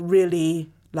 And like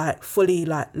really like fully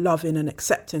like loving and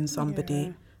accepting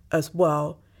somebody as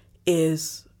well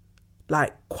is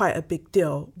like quite a big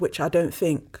deal, which I don't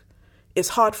think it's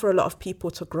hard for a lot of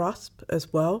people to grasp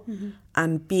as well.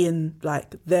 And being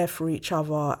like there for each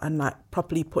other and like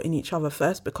properly putting each other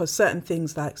first, because certain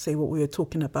things like say what we were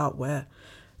talking about where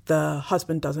the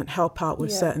husband doesn't help out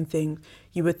with certain things,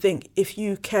 you would think if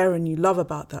you care and you love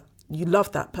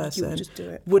that person, just do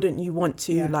it. Wouldn't you want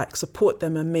to like support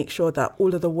them and make sure that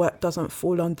all of the work doesn't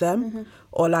fall on them?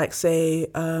 Or like say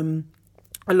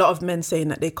a lot of men saying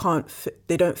that they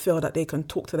don't feel that they can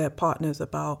talk to their partners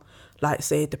about like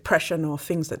say depression or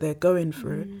things that they're going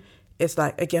through. It's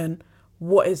like, again,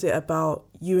 what is it about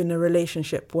you in a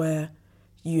relationship where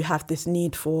you have this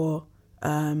need for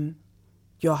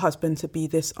your husband to be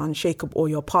this unshakable, or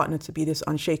your partner to be this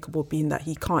unshakable, being that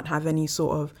he can't have any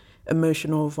sort of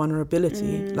emotional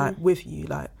vulnerability like with you?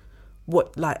 Like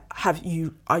what, like are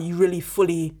you really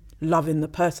fully loving the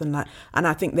person? Like, and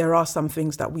I think there are some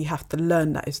things that we have to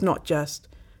learn, that it's not just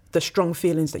the strong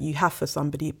feelings that you have for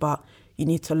somebody, but you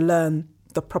need to learn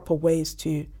the proper ways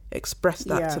to express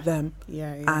that to them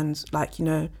and like, you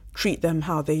know, treat them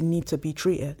how they need to be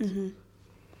treated.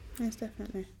 Yes,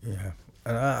 definitely. Yeah.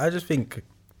 And I just think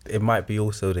it might be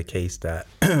also the case that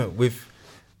with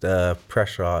the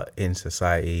pressure in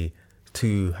society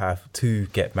to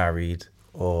get married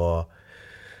and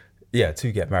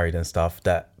stuff,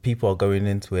 that people are going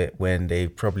into it when they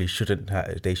probably shouldn't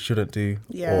do,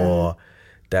 or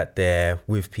that they're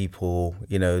with people,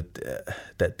 you know,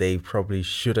 that they probably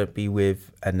shouldn't be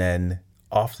with. And then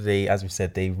after they, as we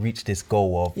said, they reach this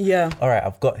goal of, all right,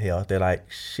 I've got here. They're like,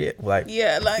 shit, like,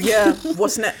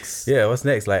 what's next? Yeah, what's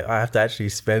next? Like, I have to actually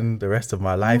spend the rest of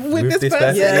my life with this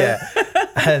person. Yeah.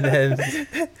 And then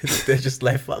they're just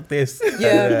like, fuck this.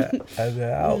 And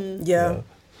they're out. Yeah.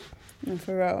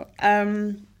 For real.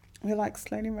 We're like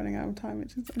slowly running out of time,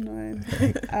 which is annoying.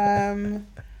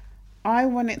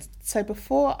 So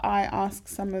before I ask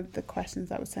some of the questions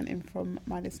that were sent in from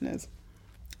my listeners,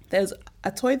 there's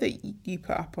a toy that you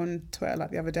put up on Twitter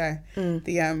like the other day,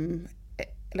 the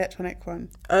electronic one.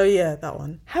 Oh yeah, that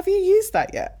one. Have you used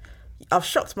that yet? I've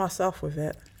shocked myself with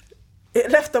it. It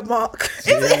left a mark.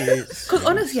 Because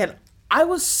honestly, I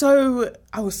was so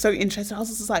interested. I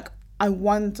was just like, I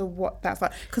wonder what that's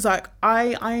like. Because like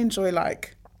I enjoy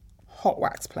like hot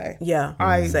wax play. Yeah,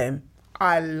 same.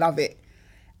 I love it.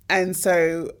 And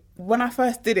so when I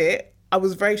first did it, I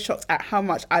was very shocked at how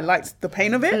much I liked the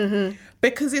pain of it,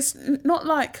 because it's not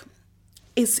like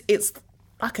it's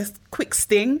like a quick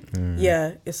sting.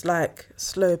 Yeah, it's like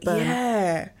slow burn.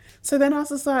 Yeah. So then I was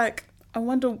just like, I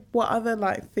wonder what other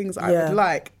like things I would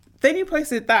like. Then you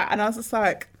posted that, and I was just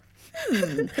like,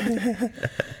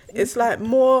 It's like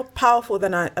more powerful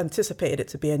than I anticipated it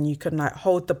to be, and you can like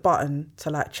hold the button to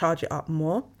like charge it up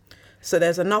more. So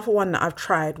there's another one that I've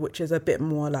tried, which is a bit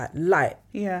more like light.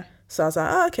 Yeah. So I was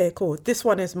like, oh, okay, cool. This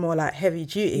one is more like heavy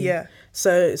duty. Yeah.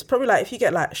 So it's probably like if you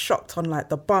get like shocked on like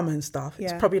the bum and stuff,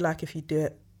 it's probably like if you do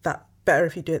it better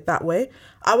if you do it that way.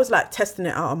 I was like testing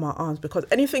it out on my arms, because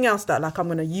anything else that like I'm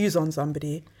going to use on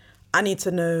somebody, I need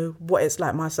to know what it's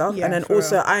like myself. Yeah, and then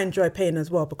also I enjoy pain as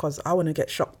well, because I want to get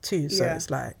shocked too. So it's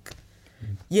like,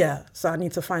 so I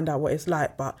need to find out what it's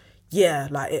like. But yeah,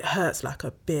 like it hurts like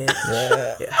a bitch.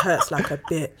 Yeah. It hurts like a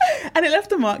bitch. And it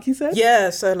left a mark, you said?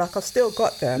 Yeah, so like I've still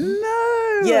got them.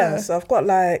 No. Yeah, so I've got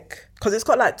like, because it's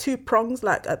got like 2 prongs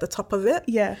like at the top of it.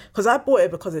 Yeah. Because I bought it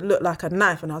because it looked like a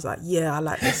knife, and I was like, yeah, I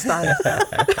like this style.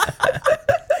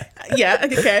 Yeah,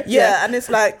 okay. Yeah, and it's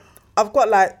like, I've got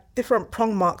like different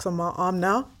prong marks on my arm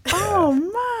now. Oh,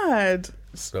 mad.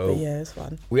 So but yeah, it's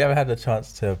fun. We haven't had the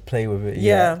chance to play with it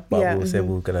yet, but we said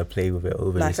we're gonna play with it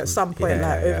over like at some point,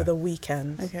 over the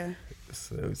weekend. Okay.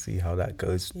 So see how that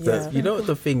goes. Yeah. You know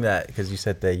the thing that, because you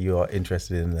said that you are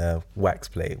interested in the wax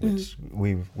play, which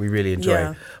we really enjoy.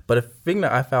 Yeah. But the thing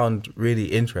that I found really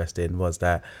interesting was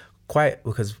that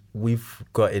because we've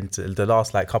got into the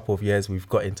last like couple of years, we've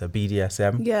got into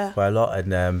BDSM quite a lot,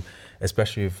 and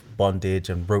especially with bondage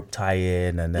and rope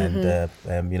tying, and then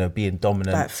being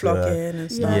dominant, like flogging and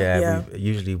stuff.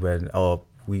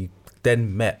 We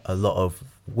then met a lot of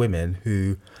women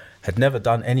who had never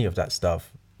done any of that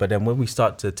stuff. But then when we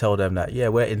start to tell them that,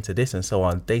 we're into this and so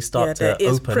on, they start to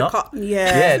open up.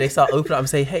 Yeah, they start opening up and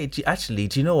say, hey, do you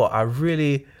know what? I've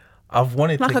wanted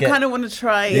to I kind of want to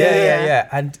try. Yeah.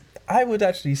 And I would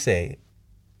actually say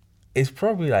it's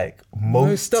probably like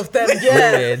most of them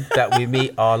women that we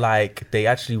meet are like, they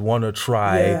actually want to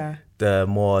try the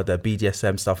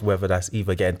BDSM stuff, whether that's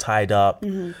either getting tied up,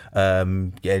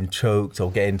 getting choked, or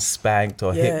getting spanked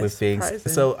or hit with things.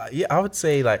 Surprising. So I would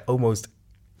say like almost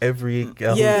every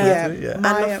girl.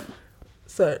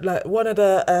 So like one of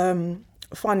the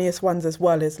funniest ones as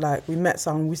well is like, we met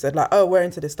someone, we said like, oh, we're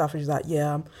into this stuff, and she's like,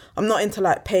 I'm not into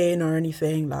like pain or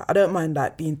anything, like I don't mind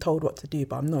like being told what to do,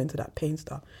 but I'm not into that pain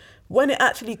stuff. When it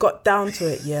actually got down to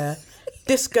it,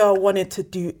 this girl wanted to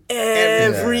do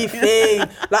everything.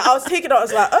 Like I was taking it, I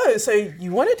was like, oh, so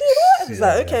you want to do that? And it's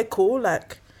like, okay, cool,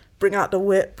 like bring out the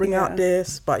whip, bring out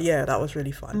this. But that was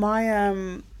really fun.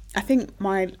 I think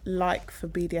my like for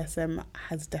BDSM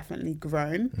has definitely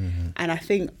grown, and I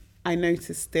think I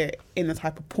noticed it in the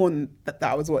type of porn that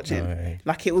I was watching. Right.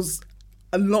 Like it was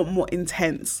a lot more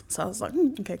intense, so I was like,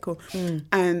 okay, cool.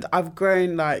 And I've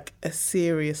grown like a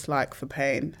serious like for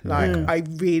pain. Like I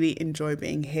really enjoy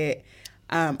being hit,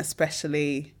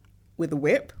 especially with a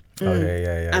whip.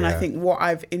 And I think what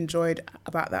I've enjoyed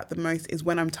about that the most is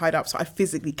when I'm tied up, so I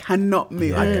physically cannot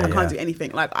move. I can't do anything.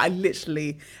 Like I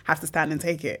literally have to stand and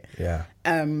take it.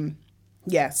 So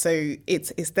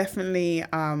it's definitely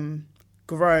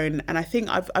grown, and I think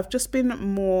I've just been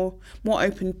more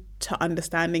open to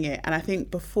understanding it. And I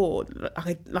think before,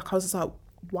 I was just like,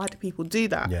 why do people do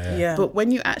that? But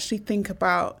when you actually think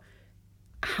about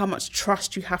how much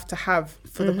trust you have to have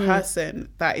for the person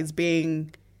that is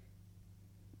being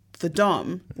the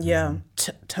dom,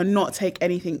 to not take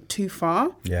anything too far,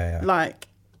 like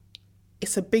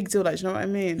it's a big deal. Like, do you know what I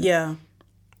mean?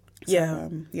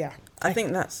 I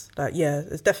think that's like,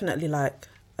 it's definitely like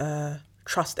a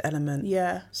trust element.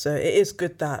 So it is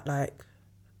good that like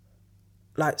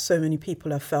so many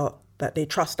people have felt that they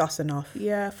trust us enough.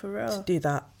 For real. To do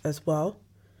that as well.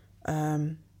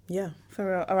 For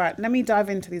real. All right, let me dive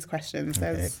into these questions.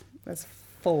 There's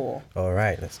 4. All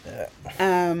right, let's do it.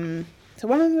 So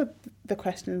one of the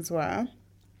questions were,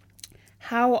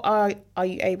 how are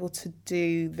you able to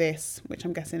do this, which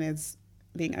I'm guessing is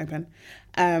being open,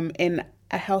 in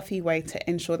a healthy way to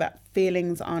ensure that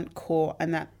feelings aren't caught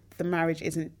and that the marriage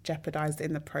isn't jeopardized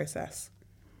in the process?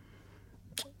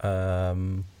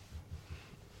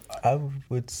 I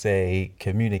would say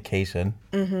communication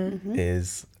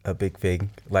is a big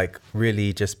thing. Like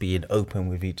really just being open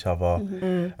with each other.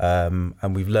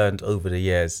 And we've learned over the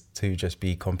years to just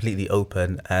be completely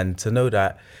open and to know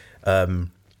that, I know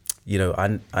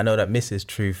that Mrs.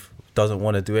 Truth doesn't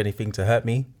want to do anything to hurt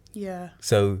me.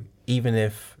 So even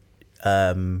if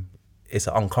it's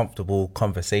an uncomfortable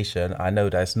conversation, I know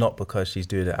that it's not because she's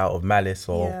doing it out of malice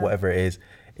or whatever it is.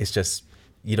 It's just,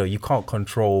 you can't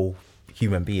control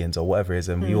human beings or whatever it is,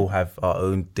 and we all have our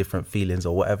own different feelings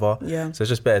or whatever. So it's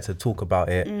just better to talk about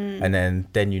it, and then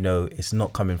it's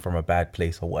not coming from a bad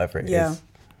place or whatever it is.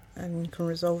 And you can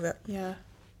resolve it.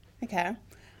 Okay.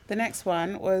 The next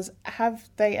one was, have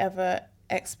they ever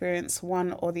experienced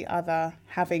one or the other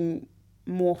having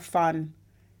more fun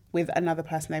with another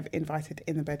person they've invited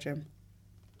in the bedroom?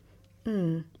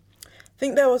 I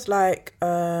think there was like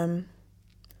one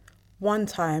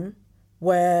time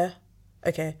where,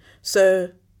 so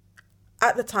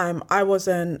at the time I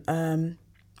wasn't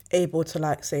able to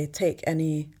like say take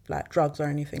any like drugs or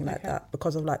anything like that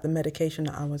because of like the medication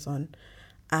that I was on.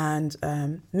 And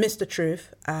Mr.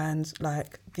 Truth and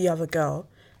like the other girl,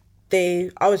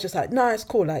 I was just like, no, it's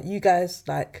cool, like you guys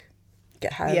like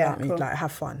get high about me, like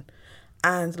have fun.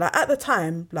 And like at the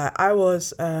time, like I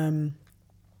was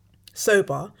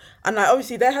sober, and like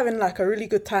obviously they're having like a really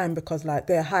good time because like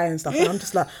they're high and stuff, and I'm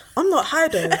just like, I'm not high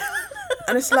though.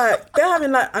 And it's like they're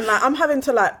having like, and like I'm having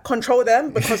to like control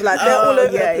them because like they're all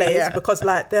over the place because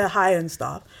like they're high and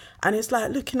stuff. And it's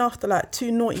like looking after like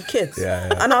 2 naughty kids.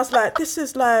 And I was like, this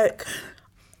is like,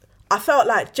 I felt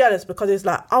like jealous because it's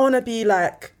like, I want to be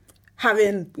like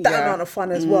having that amount of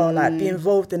fun as well, like be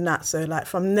involved in that. So like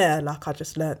from there, like I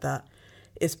just learned that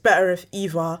it's better if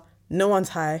either no one's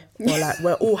high, or like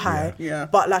we're all high. Yeah.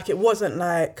 But like it wasn't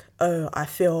like, oh, I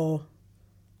feel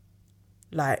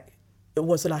like it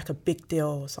was like a big deal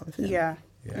or something. Yeah.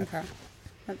 Okay.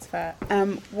 That's fair.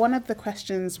 One of the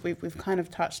questions we've kind of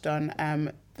touched on,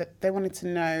 that they wanted to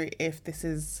know if this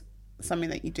is something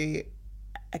that you do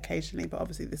occasionally, but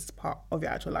obviously this is part of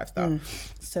your actual lifestyle,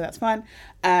 so that's fine.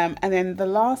 And then the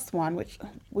last one, which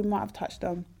we might have touched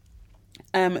on,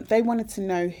 they wanted to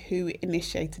know who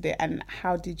initiated it and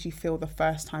how did you feel the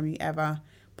first time you ever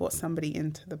brought somebody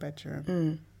into the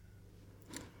bedroom?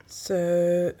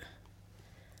 So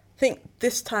I think the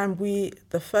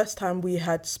first time we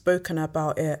had spoken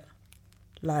about it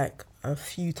like a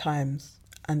few times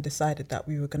and decided that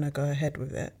we were going to go ahead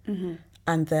with it.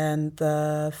 And then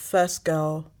the first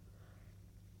girl,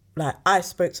 like I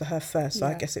spoke to her first, so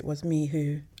I guess it was me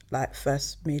who like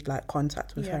first made like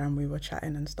contact with her, and we were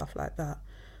chatting and stuff like that.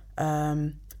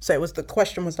 So it was, the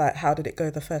question was like, how did it go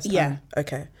the first time? Yeah.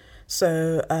 Okay.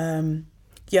 So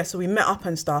so we met up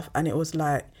and stuff, and it was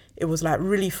like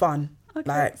really fun. Okay,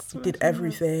 like we did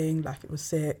everything, like it was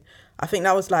sick. I think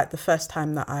that was like the first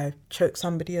time that I choked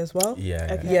somebody as well.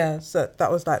 Yeah. So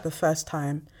that was like the first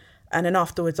time. And then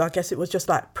afterwards, I guess it was just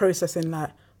like processing like,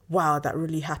 wow, that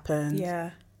really happened. Yeah.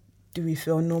 Do we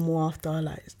feel normal after?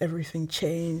 Like, is everything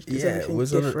changed? Is everything it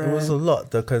was different? it was a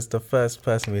lot, because the first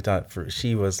person we done it for,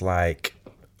 she was like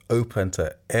open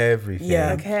to everything.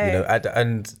 Yeah. Okay.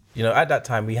 You know, at that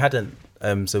time we hadn't,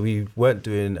 so we weren't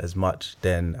doing as much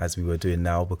then as we were doing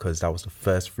now, because that was the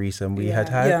first threesome we had.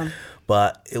 Yeah.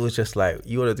 But it was just like,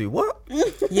 you want to do what? Yeah.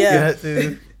 You had to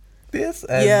do this,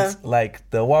 and like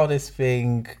the wildest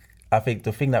thing, I think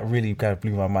the thing that really kind of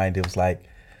blew my mind, it was like,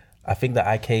 I think that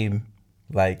I came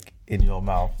like in your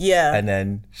mouth. Yeah. And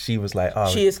then she was like, oh.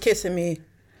 She is kissing me.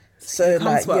 So Cum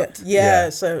like, swept. yeah.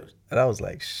 So And I was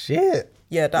like, shit.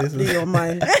 yeah, that blew your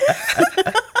mind.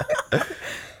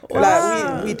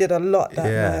 Like we did a lot that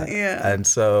night. Yeah. And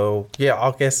so,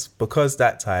 I guess because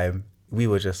that time we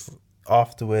were just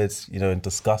afterwards, you know, and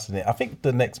discussing it. I think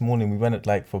the next morning we went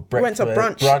like for breakfast. We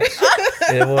went to brunch.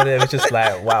 In the morning, it was just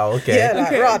like, wow, okay. Yeah,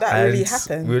 like, right, that and really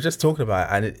happened. We were just talking about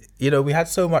it, and it, you know, we had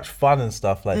so much fun and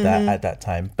stuff like that at that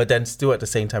time. But then still at the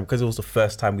same time, because it was the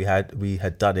first time we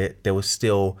had done it, there was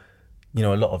still, you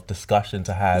know, a lot of discussion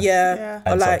to have. Yeah.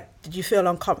 Or And like, did you feel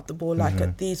uncomfortable like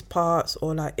at these parts,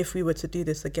 or like if we were to do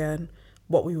this again,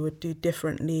 what we would do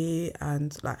differently,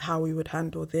 and like how we would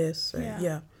handle this. So,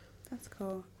 yeah. That's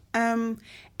cool.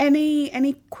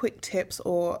 Any quick tips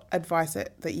or advice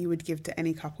that you would give to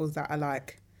any couples that are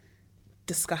like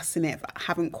discussing it but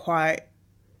haven't quite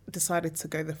decided to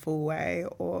go the full way,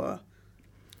 or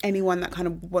anyone that kind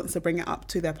of wants to bring it up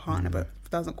to their partner but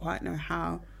doesn't quite know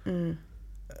how?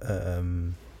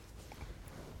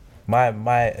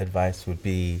 My advice would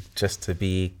be just to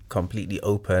be completely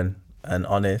open and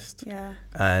honest. Yeah.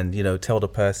 And, you know, tell the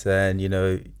person, you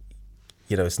know,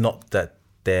 it's not that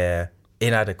they're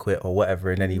inadequate or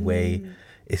whatever in any way.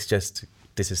 It's just,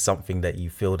 this is something that you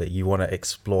feel that you want to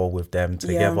explore with them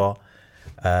together.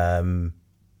 And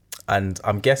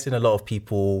I'm guessing a lot of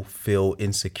people feel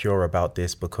insecure about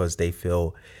this because they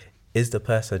feel, is the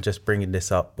person just bringing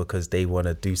this up because they want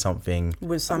to do something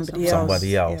with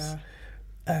somebody else? Yeah.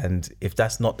 And if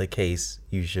that's not the case,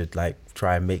 you should like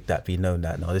try and make that be known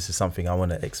that, no, this is something I want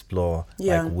to explore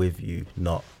like with you,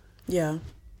 not. Yeah.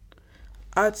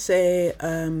 I'd say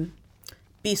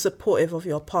be supportive of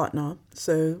your partner.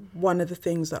 So one of the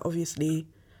things that obviously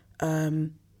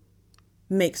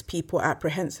makes people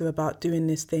apprehensive about doing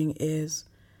this thing is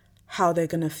how they're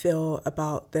going to feel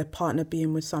about their partner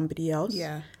being with somebody else.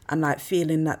 Yeah. And like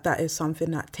feeling that that is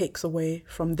something that takes away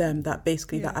from them, that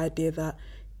basically the idea that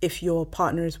if your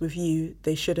partner is with you,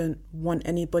 they shouldn't want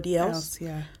anybody else.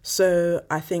 Yeah. So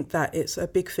I think that it's a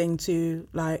big thing to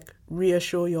like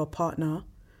reassure your partner,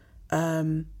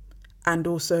 and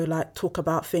also like talk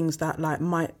about things that like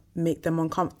might make them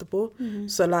uncomfortable.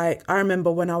 So like I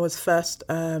remember when I was first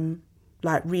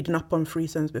like reading up on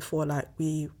threesomes before like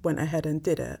we went ahead and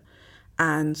did it,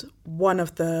 and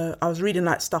I was reading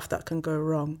like stuff that can go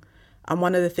wrong, and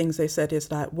one of the things they said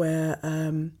is like where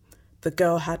the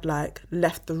girl had like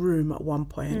left the room at one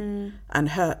point, and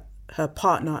her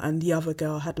partner and the other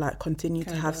girl had like continued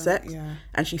to have sex,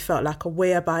 and she felt like a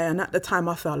way about it. And at the time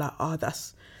I felt like,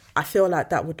 I feel like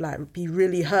that would like be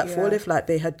really hurtful if like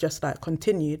they had just like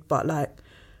continued. But like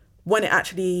when it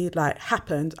actually like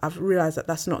happened, I've realized that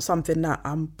that's not something that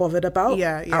I'm bothered about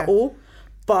at all.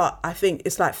 But I think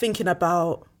it's like thinking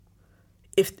about,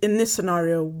 if in this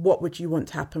scenario, what would you want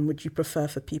to happen? Would you prefer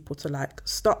for people to like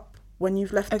stop when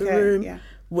you've left the room? Yeah.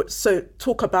 So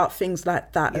talk about things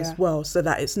like that as well, so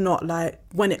that it's not like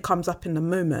when it comes up in the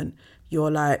moment, you're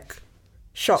like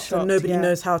shocked and nobody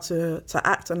knows how to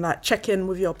act, and like check in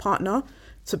with your partner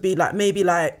to be like, maybe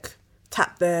like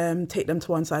tap them, take them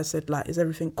to one side, said like, is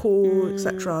everything cool,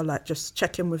 etc. Like just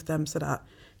check in with them so that,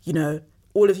 you know,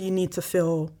 all of you need to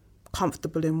feel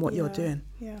comfortable in what you're doing.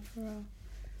 Yeah, for real.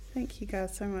 Thank you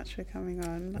guys so much for coming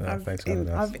on. Thanks for having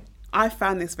us. I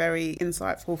found this very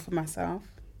insightful for myself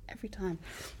every time.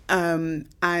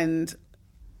 And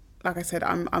like I said,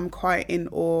 I'm quite in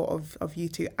awe of you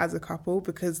two as a couple,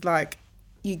 because like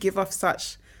you give off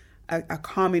such a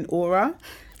calming aura.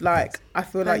 Like I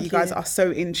feel like you guys are so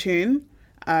in tune,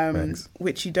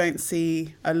 which you don't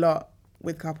see a lot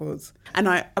with couples. And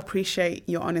I appreciate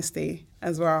your honesty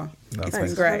as well. No, it's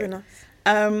been great.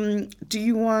 Do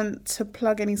you want to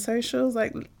plug any socials?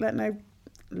 Like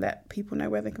let people know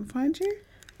where they can find you?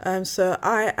 So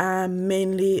I am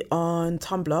mainly on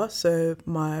Tumblr. So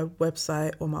my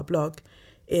website or my blog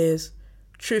is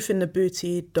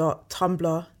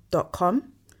truthinthebooty.tumblr.com.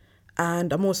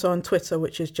 And I'm also on Twitter,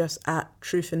 which is just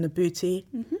 @truthinthebooty.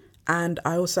 And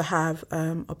I also have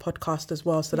a podcast as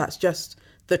well. So that's just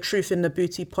the Truth in the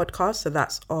Booty podcast. So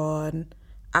that's on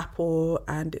Apple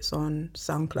and it's on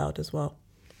SoundCloud as well.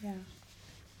 Yeah.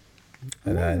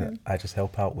 And I just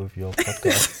help out with your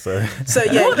podcast. So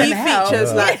yeah, he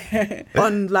features like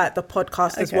on like the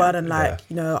podcast as well, and like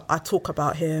you know, I talk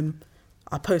about him.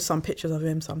 I post some pictures of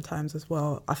him sometimes as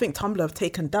well. I think Tumblr have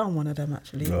taken down one of them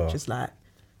actually, which is like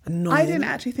annoying. I didn't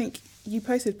actually think you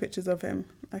posted pictures of him.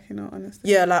 Like in all honesty.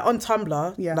 Yeah, like on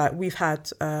Tumblr, like we've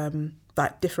had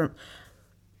like different.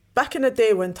 Back in the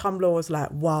day when Tumblr was like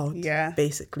wild,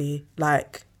 basically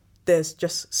like. There's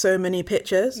just so many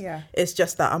pictures. Yeah. It's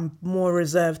just that I'm more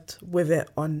reserved with it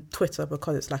on Twitter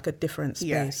because it's like a different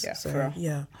space. Yeah, so,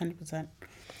 100%.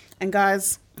 And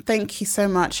guys, thank you so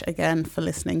much again for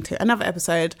listening to another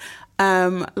episode.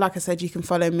 Like I said, you can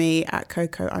follow me at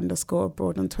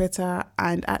Coco_abroad on Twitter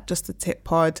and at Just a Tip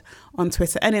Pod on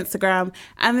Twitter and Instagram.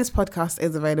 And this podcast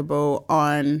is available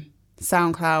on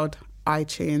SoundCloud,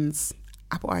 iTunes,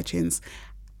 Apple iTunes,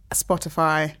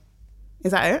 Spotify.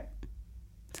 Is that it?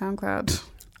 SoundCloud.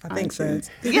 I think so.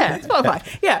 Yeah, Spotify.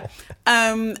 Yeah.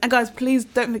 And guys, please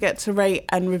don't forget to rate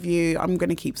and review. I'm going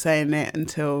to keep saying it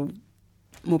until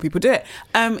more people do it.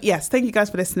 Yes, thank you guys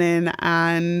for listening,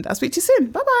 and I'll speak to you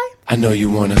soon. Bye-bye. I know you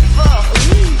wanna.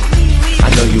 I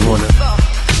know you wanna.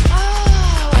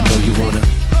 I know you wanna.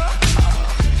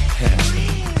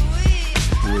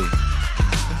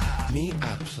 Me,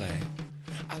 I play.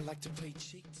 I like to play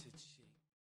cheek to cheek.